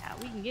yeah,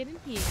 we can get in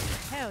here.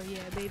 Hell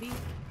yeah, baby.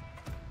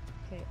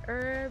 Okay,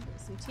 herb,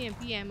 some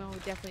TMP ammo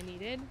definitely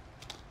needed.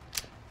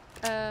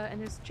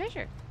 And there's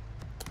treasure.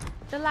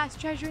 The last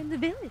treasure in the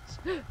village.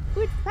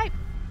 Wood pipe.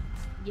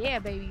 Yeah,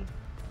 baby.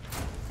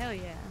 Hell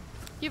yeah.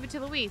 Give it to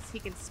Luis. He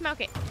can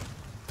smoke it.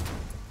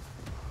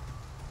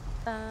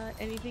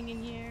 Anything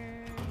in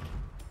here?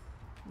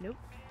 Nope.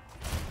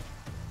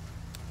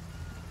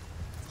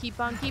 Let's keep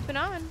on keeping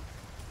on.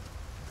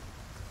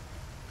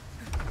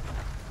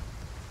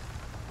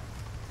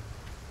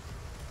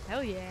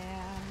 Hell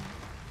yeah.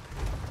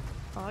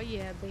 Oh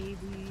yeah,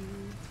 baby.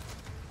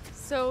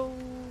 So,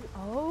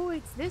 oh,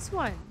 it's this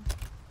one.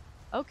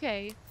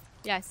 Okay.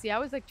 Yeah, see, I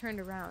was like turned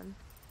around.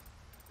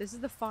 This is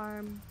the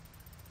farm.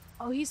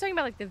 Oh, he's talking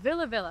about like the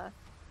villa.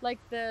 Like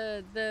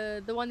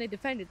the one they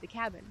defended, the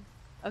cabin.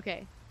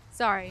 Okay.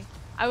 Sorry.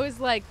 I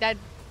was like, that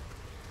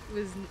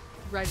was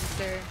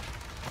register.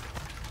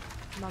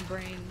 My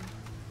brain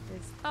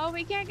is, oh,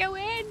 we can't go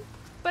in,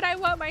 but I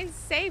want my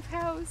safe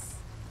house.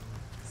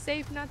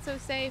 Safe, not so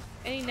safe.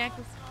 Any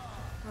necklace?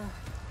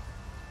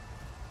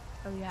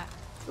 Oh yeah.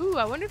 Ooh,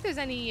 I wonder if there's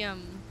any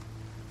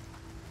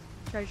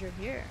treasure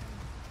here.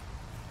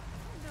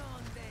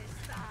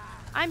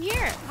 I'm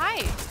here.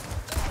 Hi.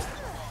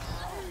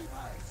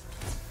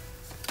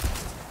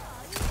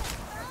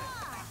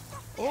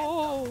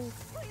 Oh.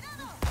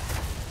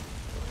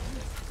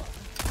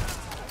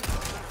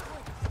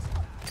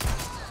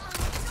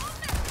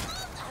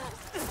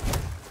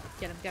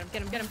 Get him.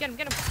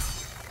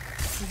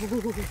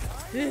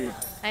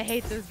 I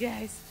hate those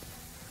guys.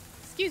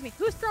 Excuse me,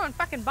 who's throwing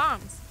fucking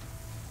bombs?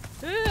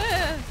 Who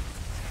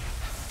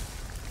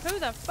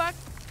the fuck?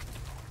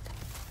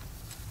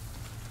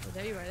 Oh,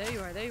 there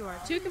you are.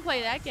 Two can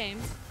play that game.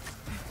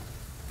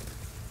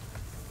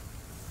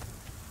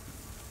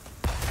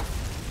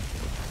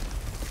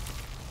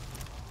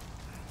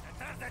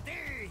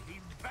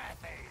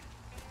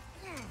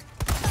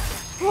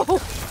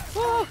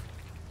 Whoa.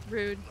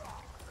 Rude.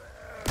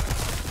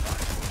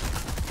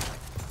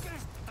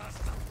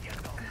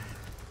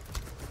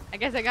 I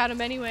guess I got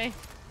him anyway.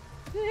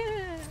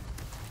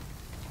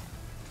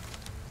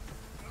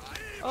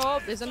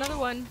 Oh, there's another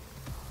one.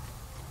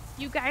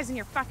 You guys and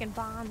your fucking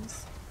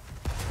bombs.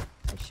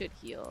 I should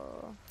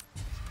heal.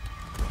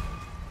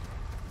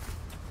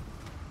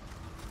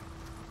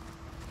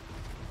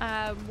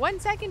 One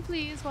second,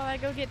 please, while I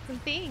go get some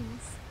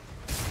things.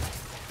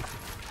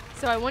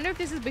 So I wonder if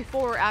this is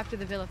before or after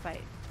the villa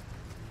fight.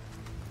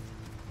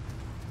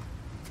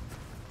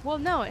 Well,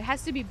 no, it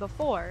has to be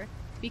before,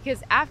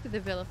 because after the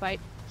villa fight,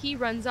 he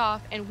runs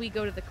off and we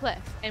go to the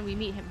cliff and we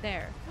meet him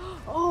there.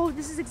 Oh,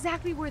 this is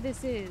exactly where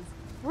this is.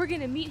 We're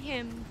gonna meet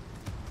him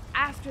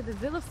after the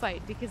villa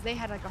fight because they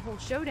had like a whole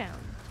showdown.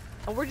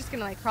 And we're just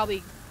gonna like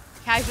probably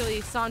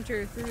casually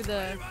saunter through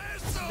the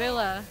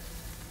villa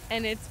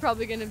and it's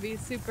probably gonna be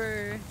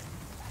super...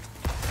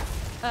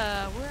 where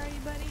are you,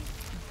 buddy?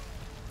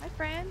 Hi,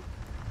 friend.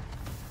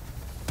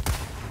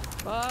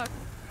 Fuck.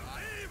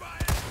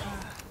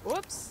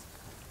 Whoops.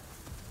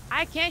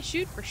 I can't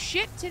shoot for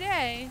shit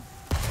today.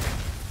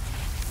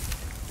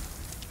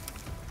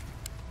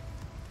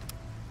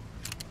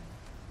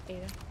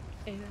 Ada.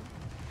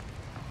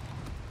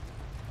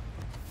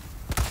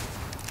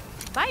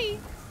 Bye.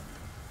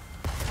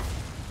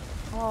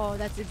 Oh,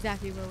 that's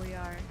exactly where we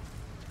are.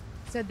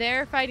 So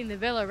they're fighting the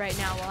villa right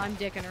now while I'm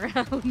dicking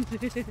around.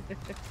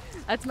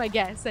 That's my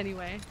guess,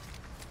 anyway.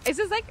 It's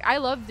just like, I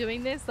love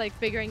doing this, like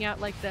figuring out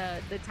like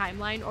the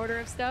timeline order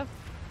of stuff.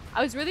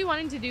 I was really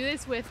wanting to do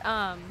this with,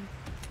 no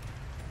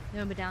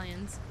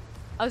medallions.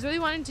 I was really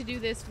wanting to do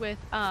this with,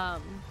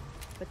 but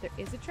there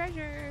is a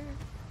treasure.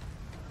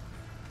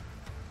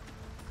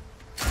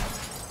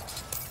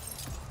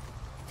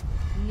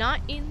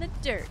 Not in the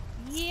dirt.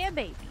 Yeah,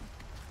 baby.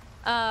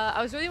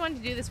 I was really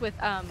wanting to do this with,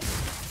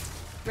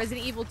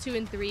 Resident Evil 2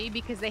 and 3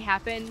 because they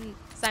happen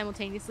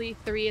simultaneously.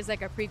 3 is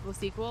like a prequel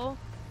sequel.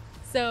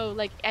 So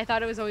like I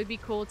thought it was always be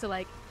cool to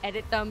like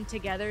edit them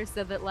together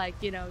so that like,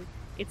 you know,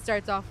 it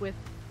starts off with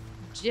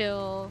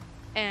Jill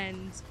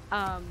and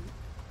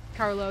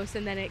Carlos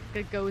and then it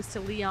goes to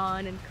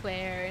Leon and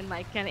Claire and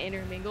like kind of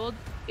intermingled.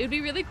 It would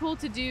be really cool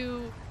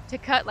to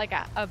cut like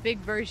a big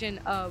version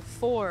of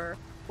 4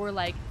 where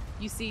like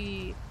you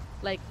see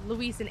like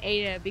Luis and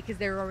Ada because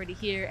they're already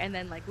here and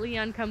then like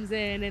Leon comes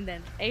in and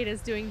then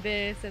Ada's doing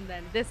this and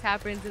then this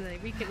happens and then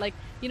we can like,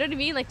 you know what I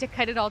mean, like to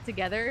cut it all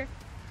together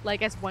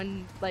like as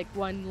one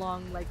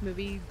long like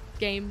movie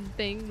game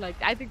thing. Like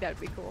I think that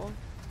would be cool.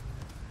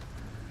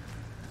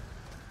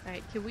 All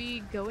right, can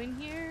we go in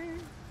here?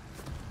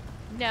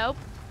 Nope.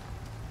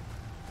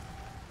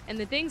 And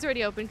the thing's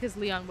already open because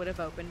Leon would have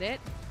opened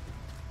it.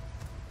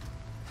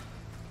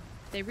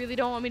 They really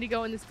don't want me to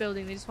go in this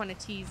building. They just want to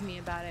tease me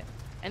about it.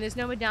 And there's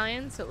no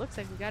medallions, so it looks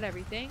like we got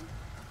everything.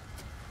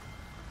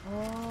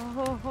 Oh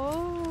ho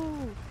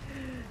ho!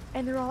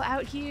 And they're all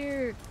out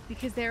here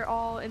because they're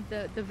all in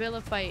the villa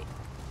fight.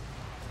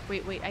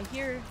 Wait, I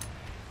hear...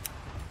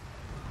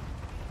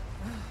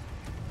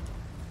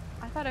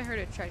 I thought I heard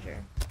a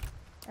treasure.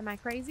 Am I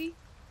crazy?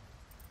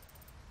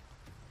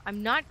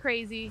 I'm not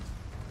crazy.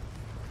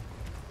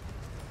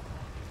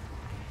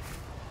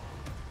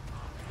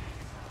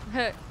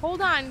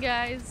 Hold on,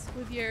 guys,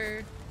 with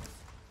your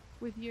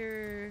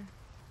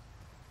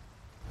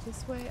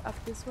this way, up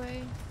this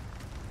way.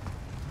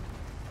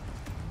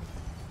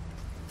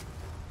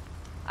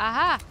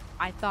 Aha!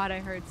 I thought I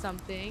heard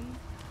something.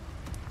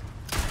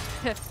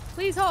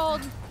 Please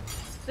hold.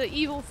 The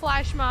evil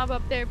flash mob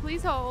up there,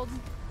 please hold.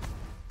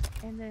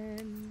 And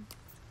then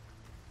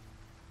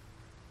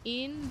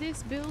in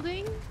this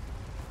building,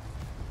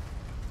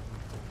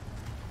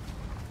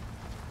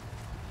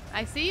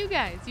 I see you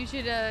guys. You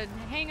should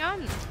hang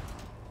on.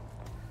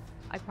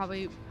 I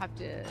probably have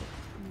to.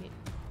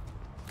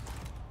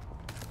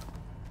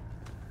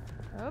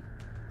 Oh,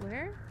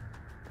 where?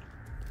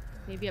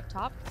 Maybe up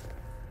top?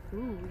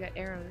 Ooh, we got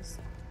arrows.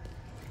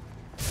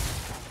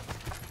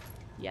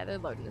 Yeah, they're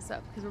loading us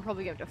up because we're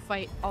probably going to have to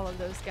fight all of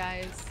those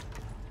guys.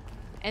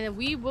 And then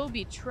we will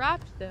be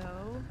trapped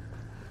though.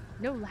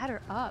 No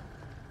ladder up.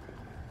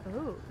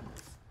 Oh.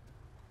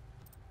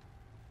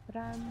 But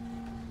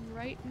I'm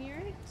right near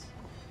it.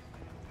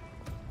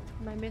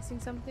 Am I missing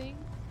something?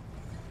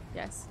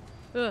 Yes.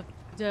 Ugh,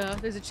 duh.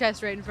 There's a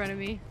chest right in front of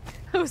me.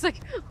 I was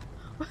like,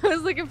 I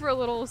was looking for a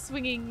little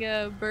swinging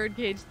bird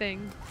cage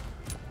thing.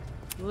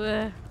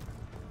 Ugh.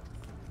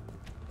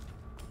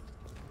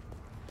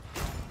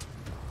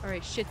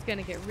 Alright, shit's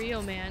gonna get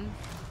real, man.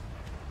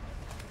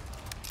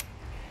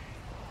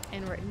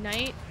 And we're at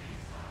night.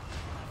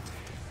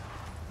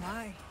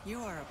 My, you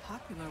are a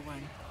popular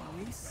one,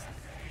 Luis.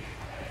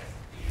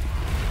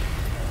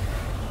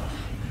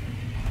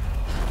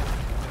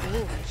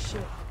 Oh,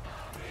 shit.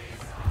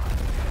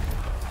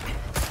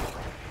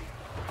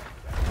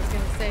 I was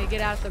gonna say,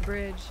 get out the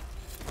bridge.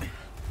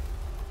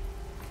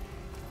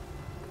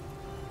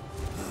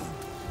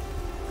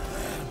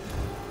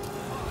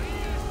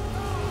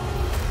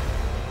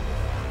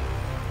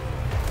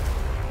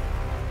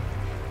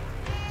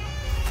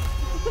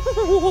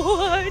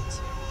 What?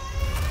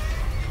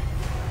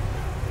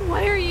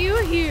 Why are you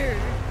here?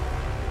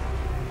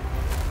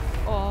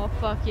 Oh,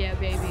 fuck yeah,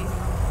 baby.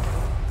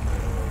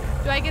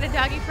 Do I get a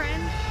doggy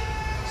friend?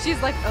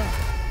 She's like, ugh.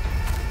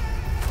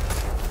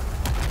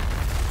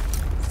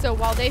 So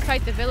while they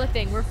fight the villa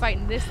thing, we're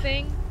fighting this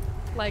thing?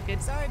 Like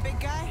it's... Sorry, big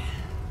guy.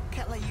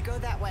 Can't let you go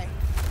that way.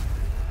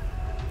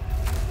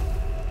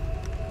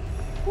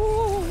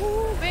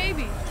 Ooh,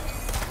 baby.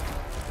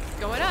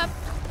 Going up.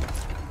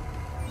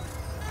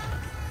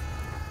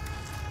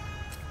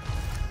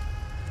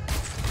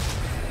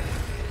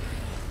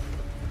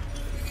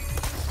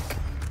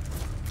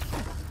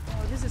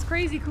 Oh, this is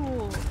crazy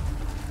cool.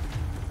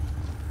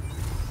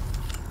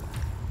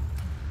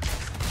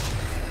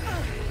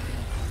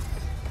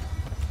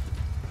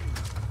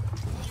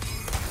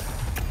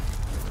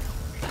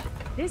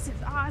 This is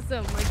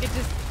awesome. Like it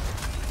just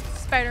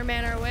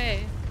Spider-Man our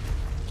way.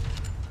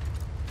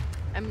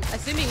 I'm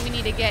assuming we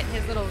need to get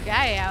his little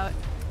guy out,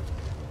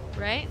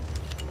 right?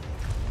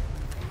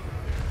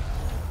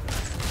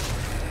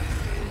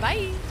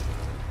 Bye.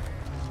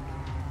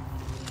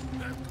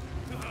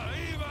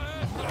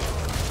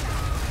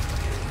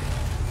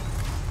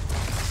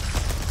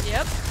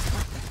 Yep.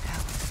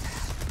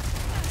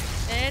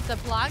 It's a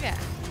plaga.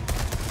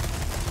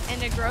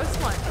 And a gross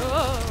one.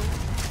 Oh.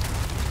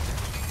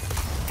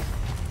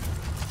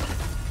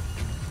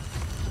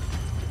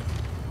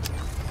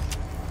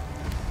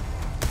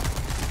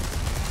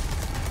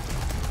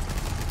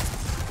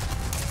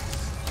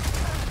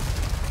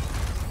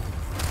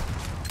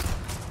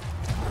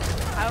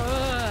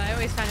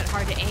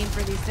 hard to aim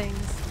for these things.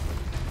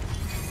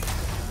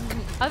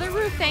 Other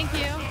roof, thank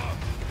you.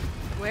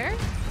 Where?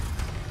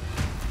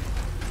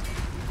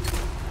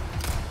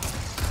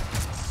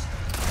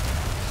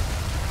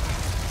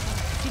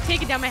 Is he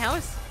taking down my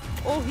house?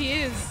 Oh, he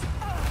is.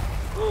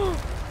 Oh,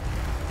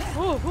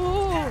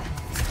 oh.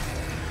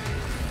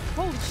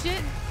 Holy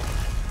shit.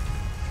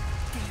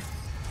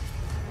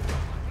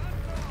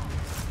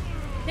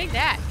 Take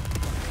that.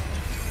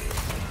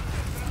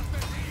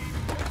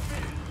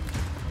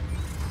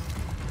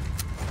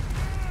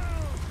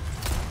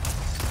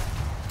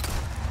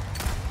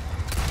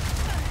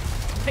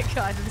 Oh my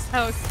god, this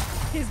house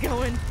is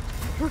going.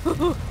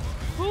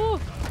 Ooh,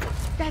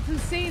 that's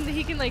insane that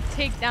he can like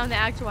take down the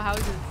actual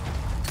houses.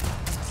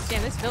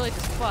 Damn, this village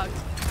is fucked.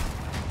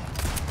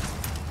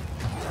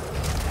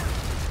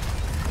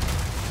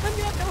 I'm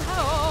gonna have no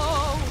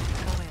house.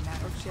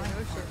 Oh shit,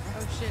 oh shit,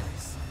 oh shit.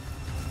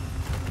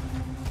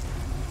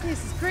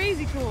 This is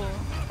crazy cool.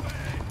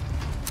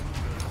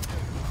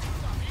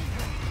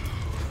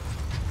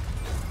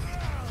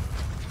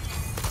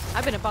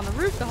 I've been up on the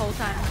roof the whole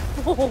time.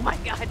 Oh my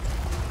god.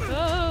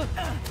 Oh.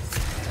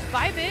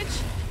 Bye,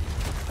 bitch.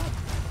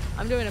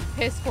 I'm doing a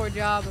piss poor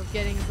job of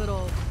getting his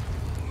little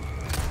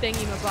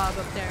thingy-mabob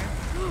up there.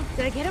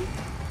 Did I get him?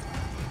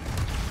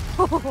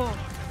 Oh,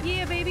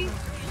 yeah, baby.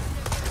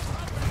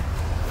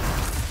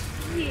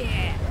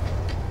 Yeah.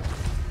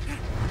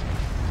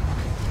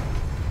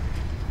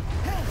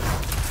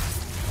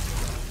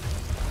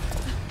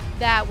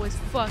 That was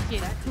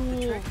fucking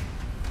cool.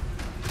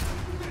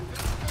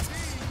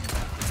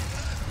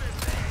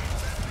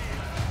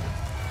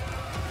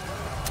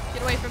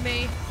 Get away from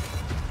me.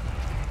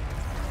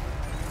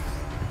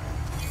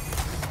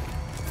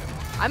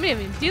 I'm not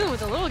even dealing with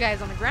the little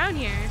guys on the ground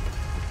here.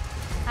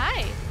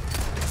 Hi.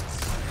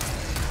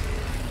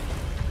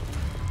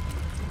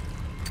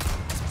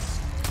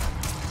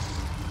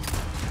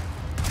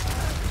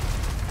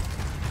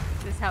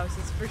 This house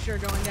is for sure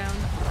going down.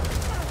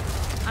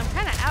 I'm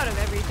kind of out of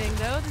everything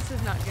though. This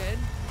is not good.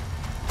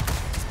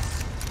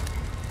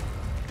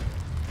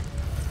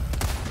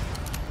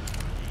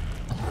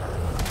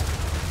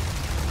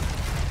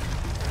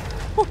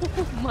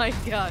 Oh my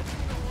god.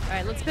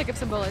 Alright, let's pick up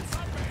some bullets.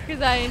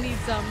 Because I need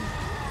some.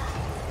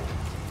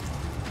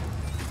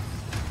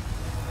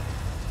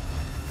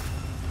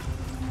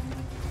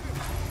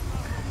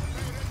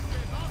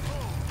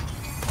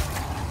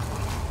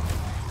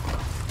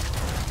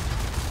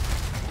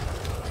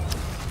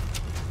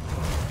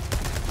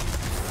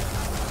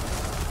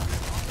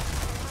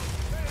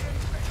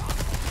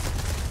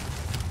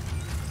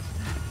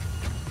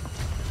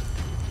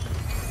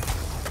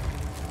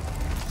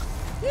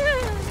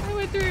 I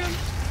went through him.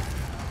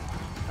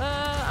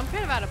 I'm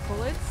kind of out of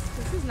bullets.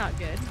 This is not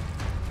good.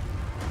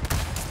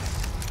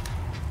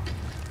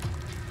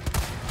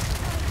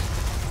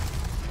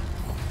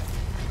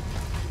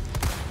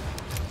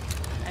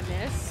 I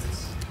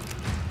missed.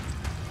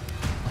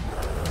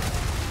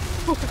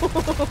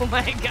 Oh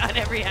my god,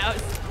 every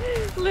house.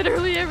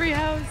 Literally every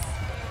house.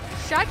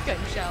 Shotgun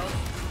shells.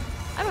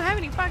 I don't have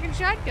any fucking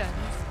shotguns.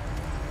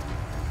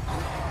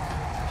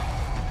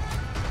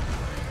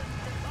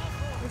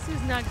 This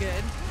is not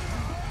good.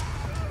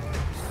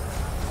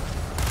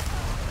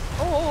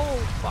 Oh,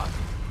 fuck.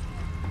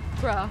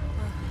 Bruh.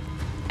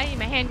 I need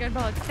my handgun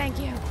bullets. Thank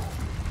you.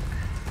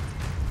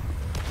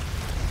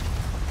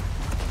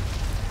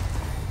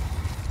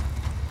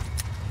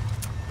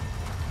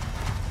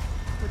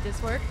 Would this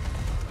work?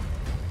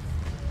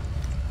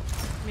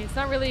 I mean, it's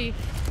not really...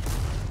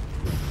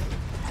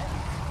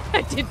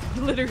 I did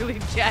literally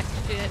jack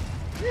shit.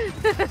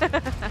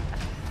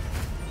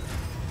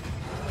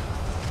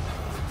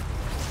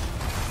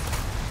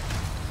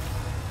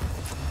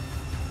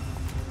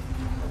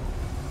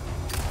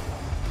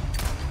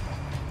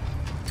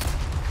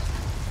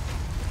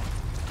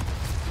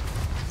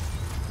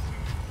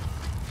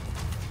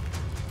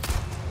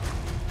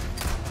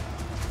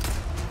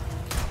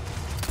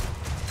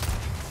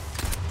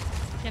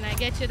 Can I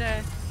get you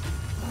to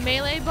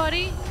melee,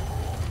 buddy?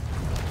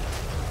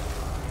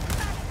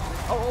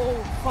 Oh,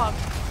 fuck.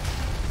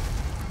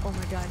 Oh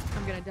my god,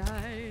 I'm gonna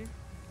die.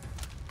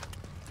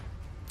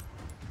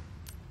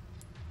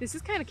 This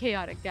is kind of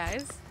chaotic,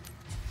 guys.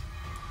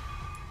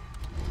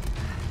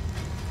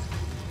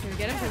 Can we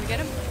get him? Can we get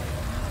him?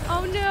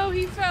 Oh no,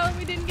 he fell and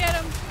we didn't get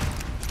him.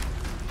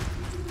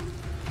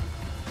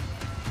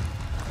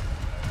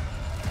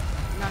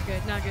 Not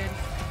good, not good.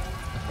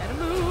 Gotta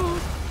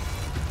move.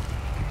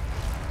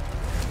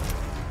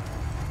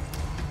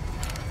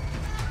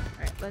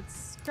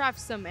 Let's craft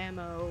some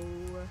ammo.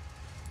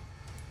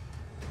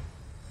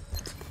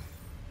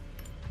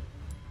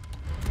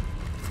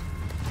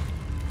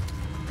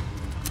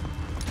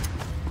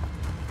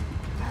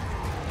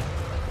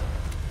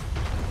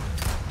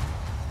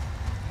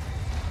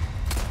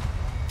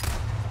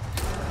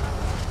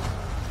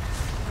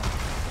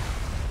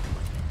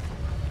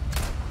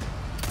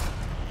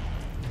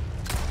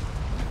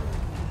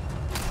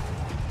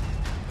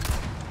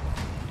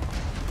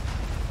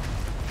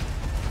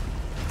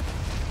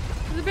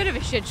 Bit of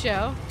a shit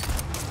show.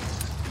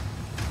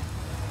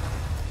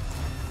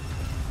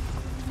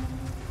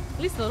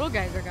 At least the little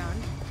guys are gone.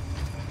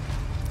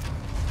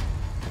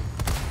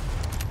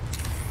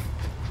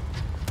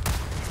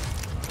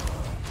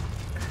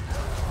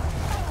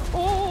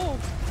 Oh!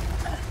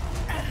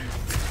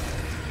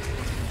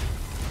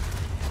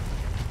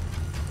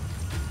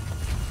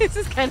 This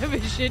is kind of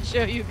a shit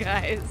show, you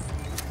guys.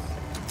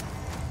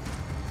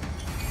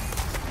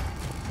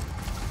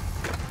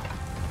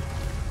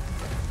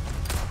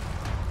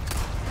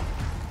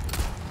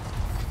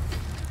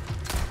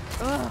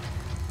 Ugh.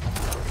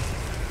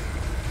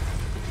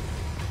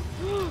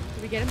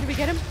 Did we get him? Did we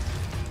get him?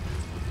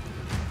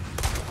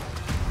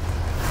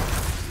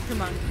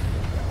 Come on.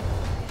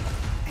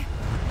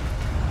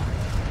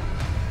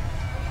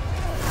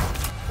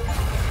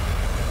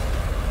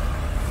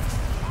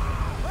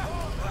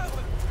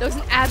 That was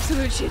an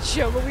absolute shit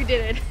show, but we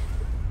did it.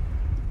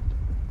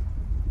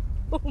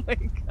 Oh my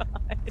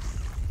god.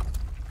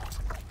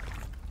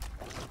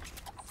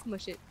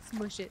 Smush it,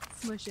 smush it,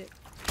 smush it.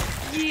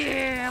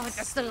 Yeah, with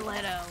the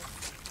stiletto.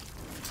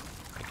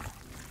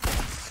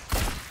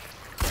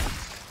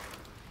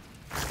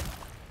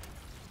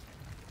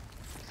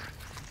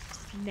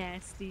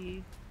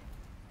 Nasty.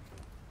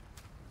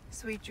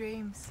 Sweet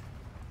dreams.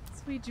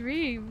 Sweet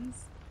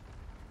dreams.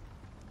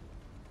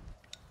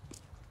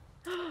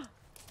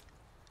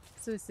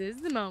 So this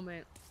is the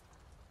moment.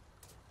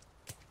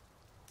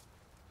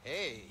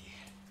 Hey,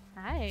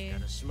 Hi.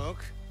 got a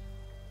smoke?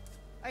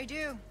 I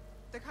do.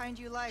 The kind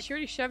you like. She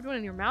already shoved one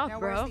in your mouth, Now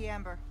bro. where's the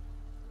amber?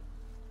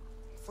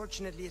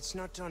 Fortunately, it's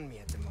not on me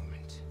at the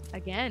moment.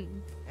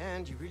 Again.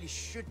 And you really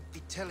should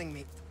be telling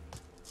me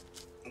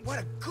what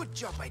a good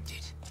job I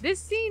did. This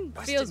scene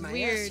Busted feels my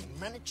weird ass and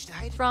managed to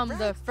hide it from right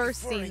the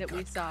first before scene I that we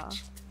got saw.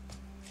 caught.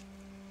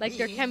 Like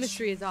their Bitch.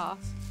 chemistry is off.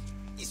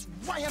 Is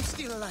why I'm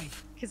still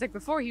alive. Because like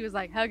before he was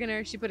like hugging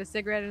her, she put a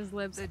cigarette in his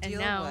lips, The and deal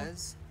now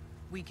was,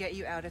 we get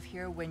you out of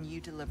here when you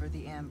deliver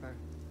the amber.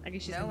 I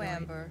guess she's No annoyed.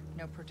 amber,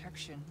 no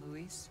protection,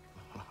 Luis.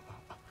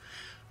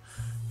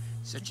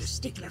 Such a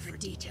stickler for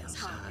details,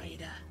 huh,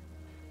 Ada?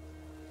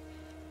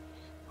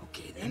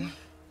 Okay then.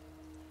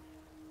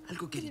 I'll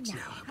go get it now.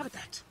 How about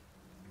that?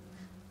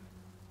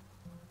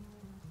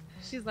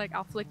 She's like,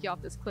 I'll flick you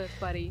off this cliff,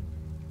 buddy.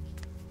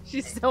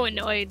 She's so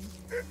annoyed.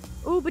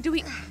 Oh, but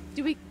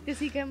does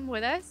he come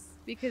with us?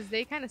 Because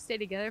they kind of stay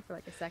together for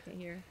like a second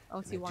here.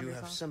 Unless he And I do wanders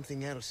have off.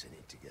 something else I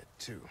need to get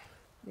too.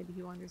 Maybe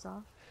he wanders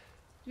off.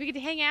 Do we get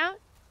to hang out?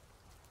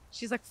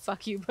 She's like,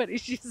 fuck you, buddy.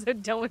 She's so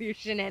done with your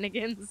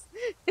shenanigans.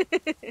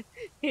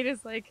 He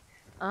just like,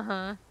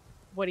 uh-huh.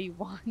 What do you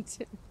want?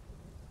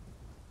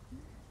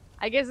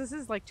 I guess this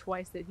is like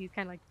twice that he's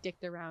kind of like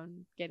dicked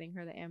around getting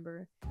her the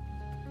amber.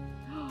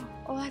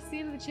 Oh, that's the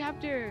end of the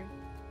chapter.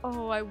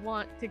 Oh, I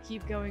want to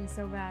keep going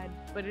so bad,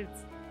 but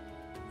it's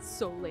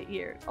so late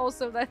here.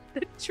 Also, that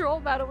the troll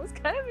battle was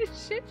kind of a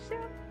shit show.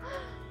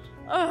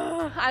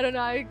 I don't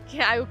know.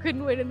 I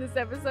couldn't win in this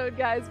episode,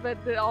 guys, but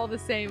all the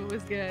same, it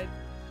was good.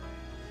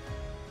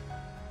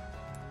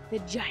 The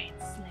Giant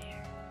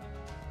Slayer.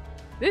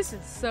 This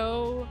is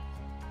so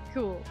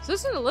cool. So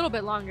this is a little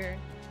bit longer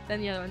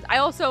than the other ones. I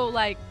also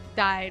like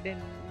died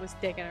and was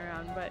dicking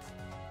around, but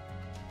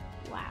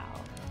wow.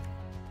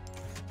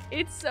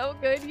 It's so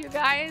good, you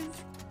guys.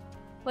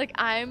 Like,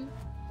 I'm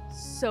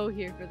so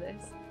here for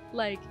this.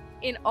 Like,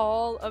 in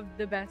all of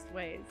the best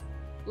ways.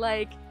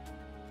 Like,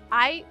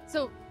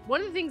 so one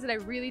of the things that I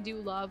really do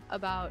love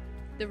about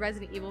the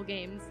Resident Evil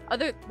games,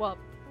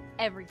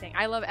 everything.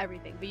 I love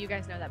everything, but you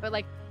guys know that. But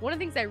like, one of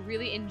the things I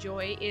really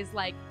enjoy is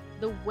like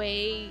the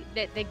way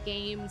that the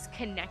games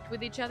connect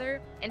with each other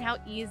and how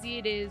easy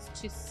it is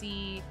to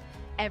see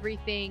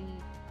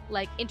everything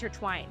like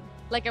intertwined.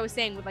 Like I was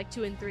saying with like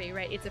 2 and 3,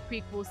 right? It's a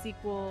prequel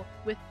sequel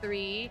with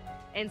 3,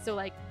 and so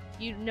like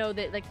you know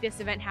that like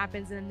this event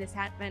happens and then this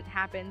event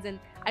happens, and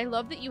I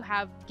love that you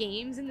have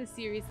games in the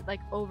series that like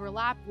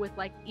overlap with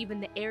like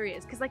even the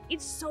areas, because like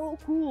it's so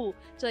cool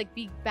to like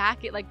be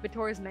back at like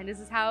Torres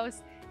Mendez's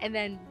house and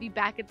then be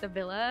back at the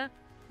villa.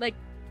 Like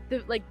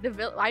the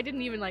villa, I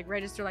didn't even like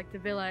register like the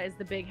villa is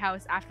the big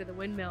house after the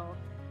windmill,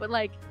 but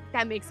like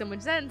that makes so much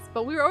sense.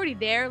 But we were already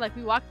there, like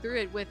we walked through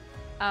it with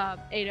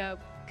Ada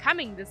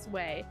coming this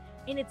way,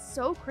 and it's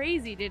so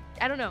crazy to,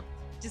 I don't know,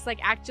 just like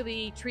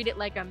actually treat it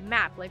like a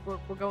map, like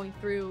we're going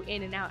through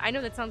in and out. I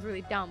know that sounds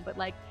really dumb, but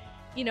like,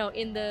 you know,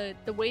 in the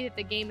way that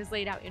the game is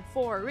laid out in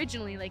 4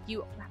 originally, like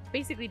you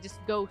basically just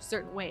go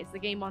certain ways. The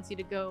game wants you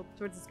to go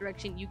towards this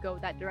direction, you go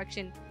that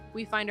direction.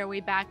 We find our way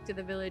back to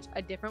the village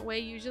a different way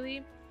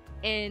usually,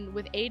 and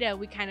with Ada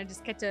we kind of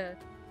just get to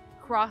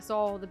cross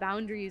all the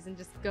boundaries and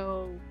just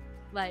go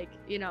like,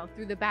 you know,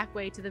 through the back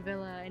way to the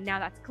villa, and now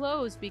that's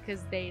closed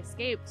because they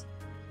escaped.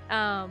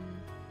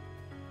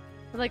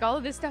 But like all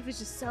of this stuff is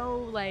just so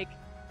like,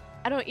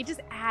 I don't know, it just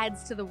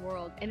adds to the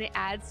world and it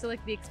adds to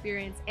like the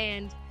experience.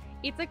 And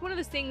it's like one of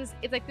those things,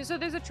 it's like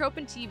there's a trope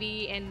in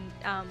TV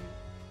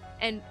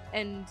and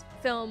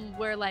film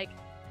where like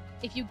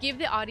if you give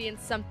the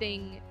audience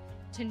something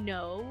to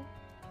know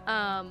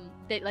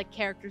that like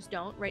characters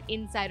don't, right,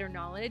 insider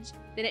knowledge,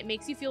 then it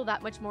makes you feel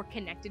that much more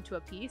connected to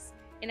a piece.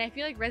 And I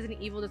feel like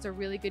Resident Evil does a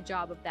really good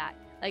job of that.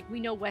 Like, we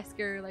know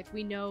Wesker, like,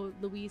 we know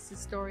Luis's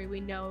story, we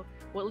know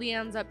what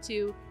Leon's up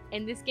to,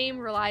 and this game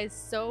relies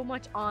so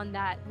much on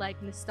that,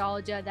 like,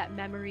 nostalgia, that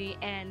memory,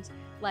 and,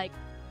 like,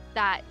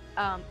 that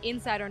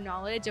insider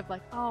knowledge of,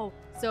 like, oh,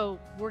 so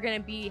we're gonna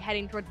be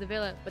heading towards the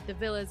villa, but the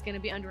villa is gonna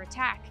be under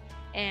attack.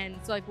 And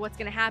so, like, what's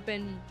gonna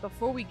happen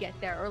before we get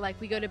there? Or, like,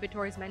 we go to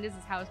Vittorius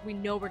Mendez's house, we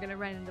know we're gonna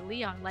run into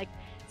Leon. Like,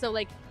 so,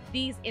 like,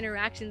 these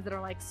interactions that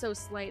are, like, so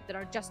slight, that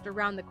are just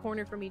around the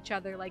corner from each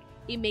other, like,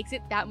 it makes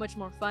it that much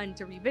more fun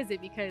to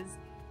revisit, because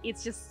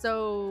it's just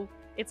so,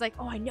 it's like,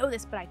 oh, I know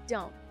this, but I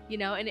don't, you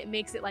know? And it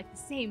makes it, like, the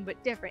same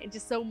but different. It's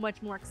just so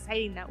much more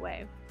exciting that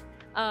way.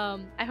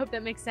 I hope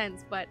that makes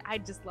sense, but I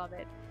just love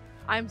it.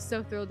 I'm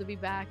so thrilled to be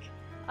back.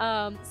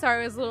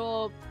 Sorry I was a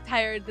little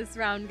tired this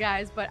round,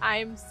 guys, but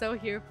I'm so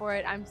here for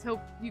it. I'm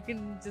so you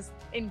can just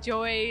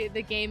enjoy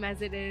the game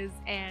as it is,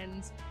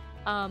 and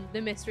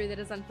the mystery that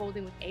is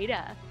unfolding with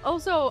Ada.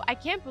 Also, I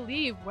can't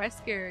believe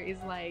Wesker is,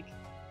 like,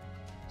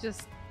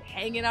 just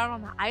hanging out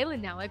on the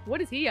island now. Like,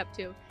 what is he up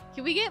to?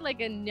 Can we get, like,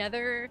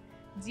 another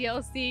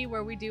DLC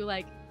where we do,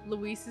 like,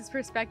 Luis's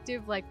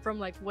perspective, like, from,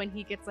 like, when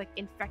he gets, like,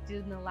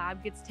 infected and the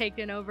lab gets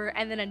taken over,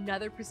 and then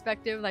another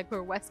perspective, like,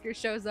 where Wesker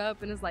shows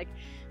up and is like,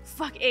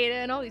 fuck Ada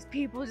and all these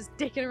people just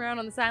dicking around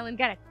on this island,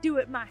 gotta do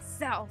it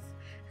myself.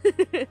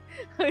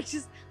 let's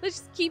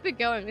just keep it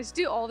going. Let's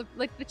do all the,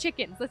 like, the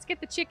chickens. Let's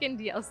get the chicken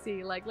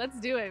DLC. Like, let's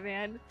do it,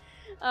 man.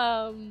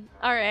 All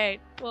right.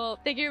 Well,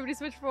 thank you everybody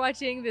so much for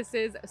watching. This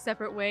is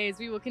Separate Ways.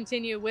 We will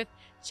continue with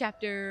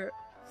chapter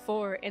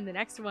 4 in the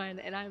next one,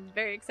 and I'm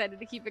very excited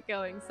to keep it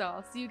going. So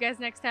I'll see you guys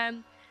next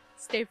time.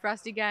 Stay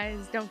frosty,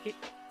 guys. Don't get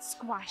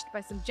squashed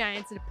by some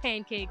giants into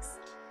pancakes.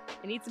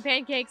 And eat some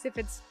pancakes if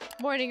it's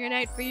morning or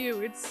night for you.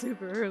 It's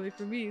super early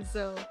for me,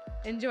 so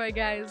enjoy,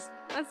 guys.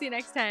 I'll see you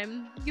next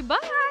time.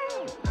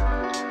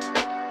 Goodbye!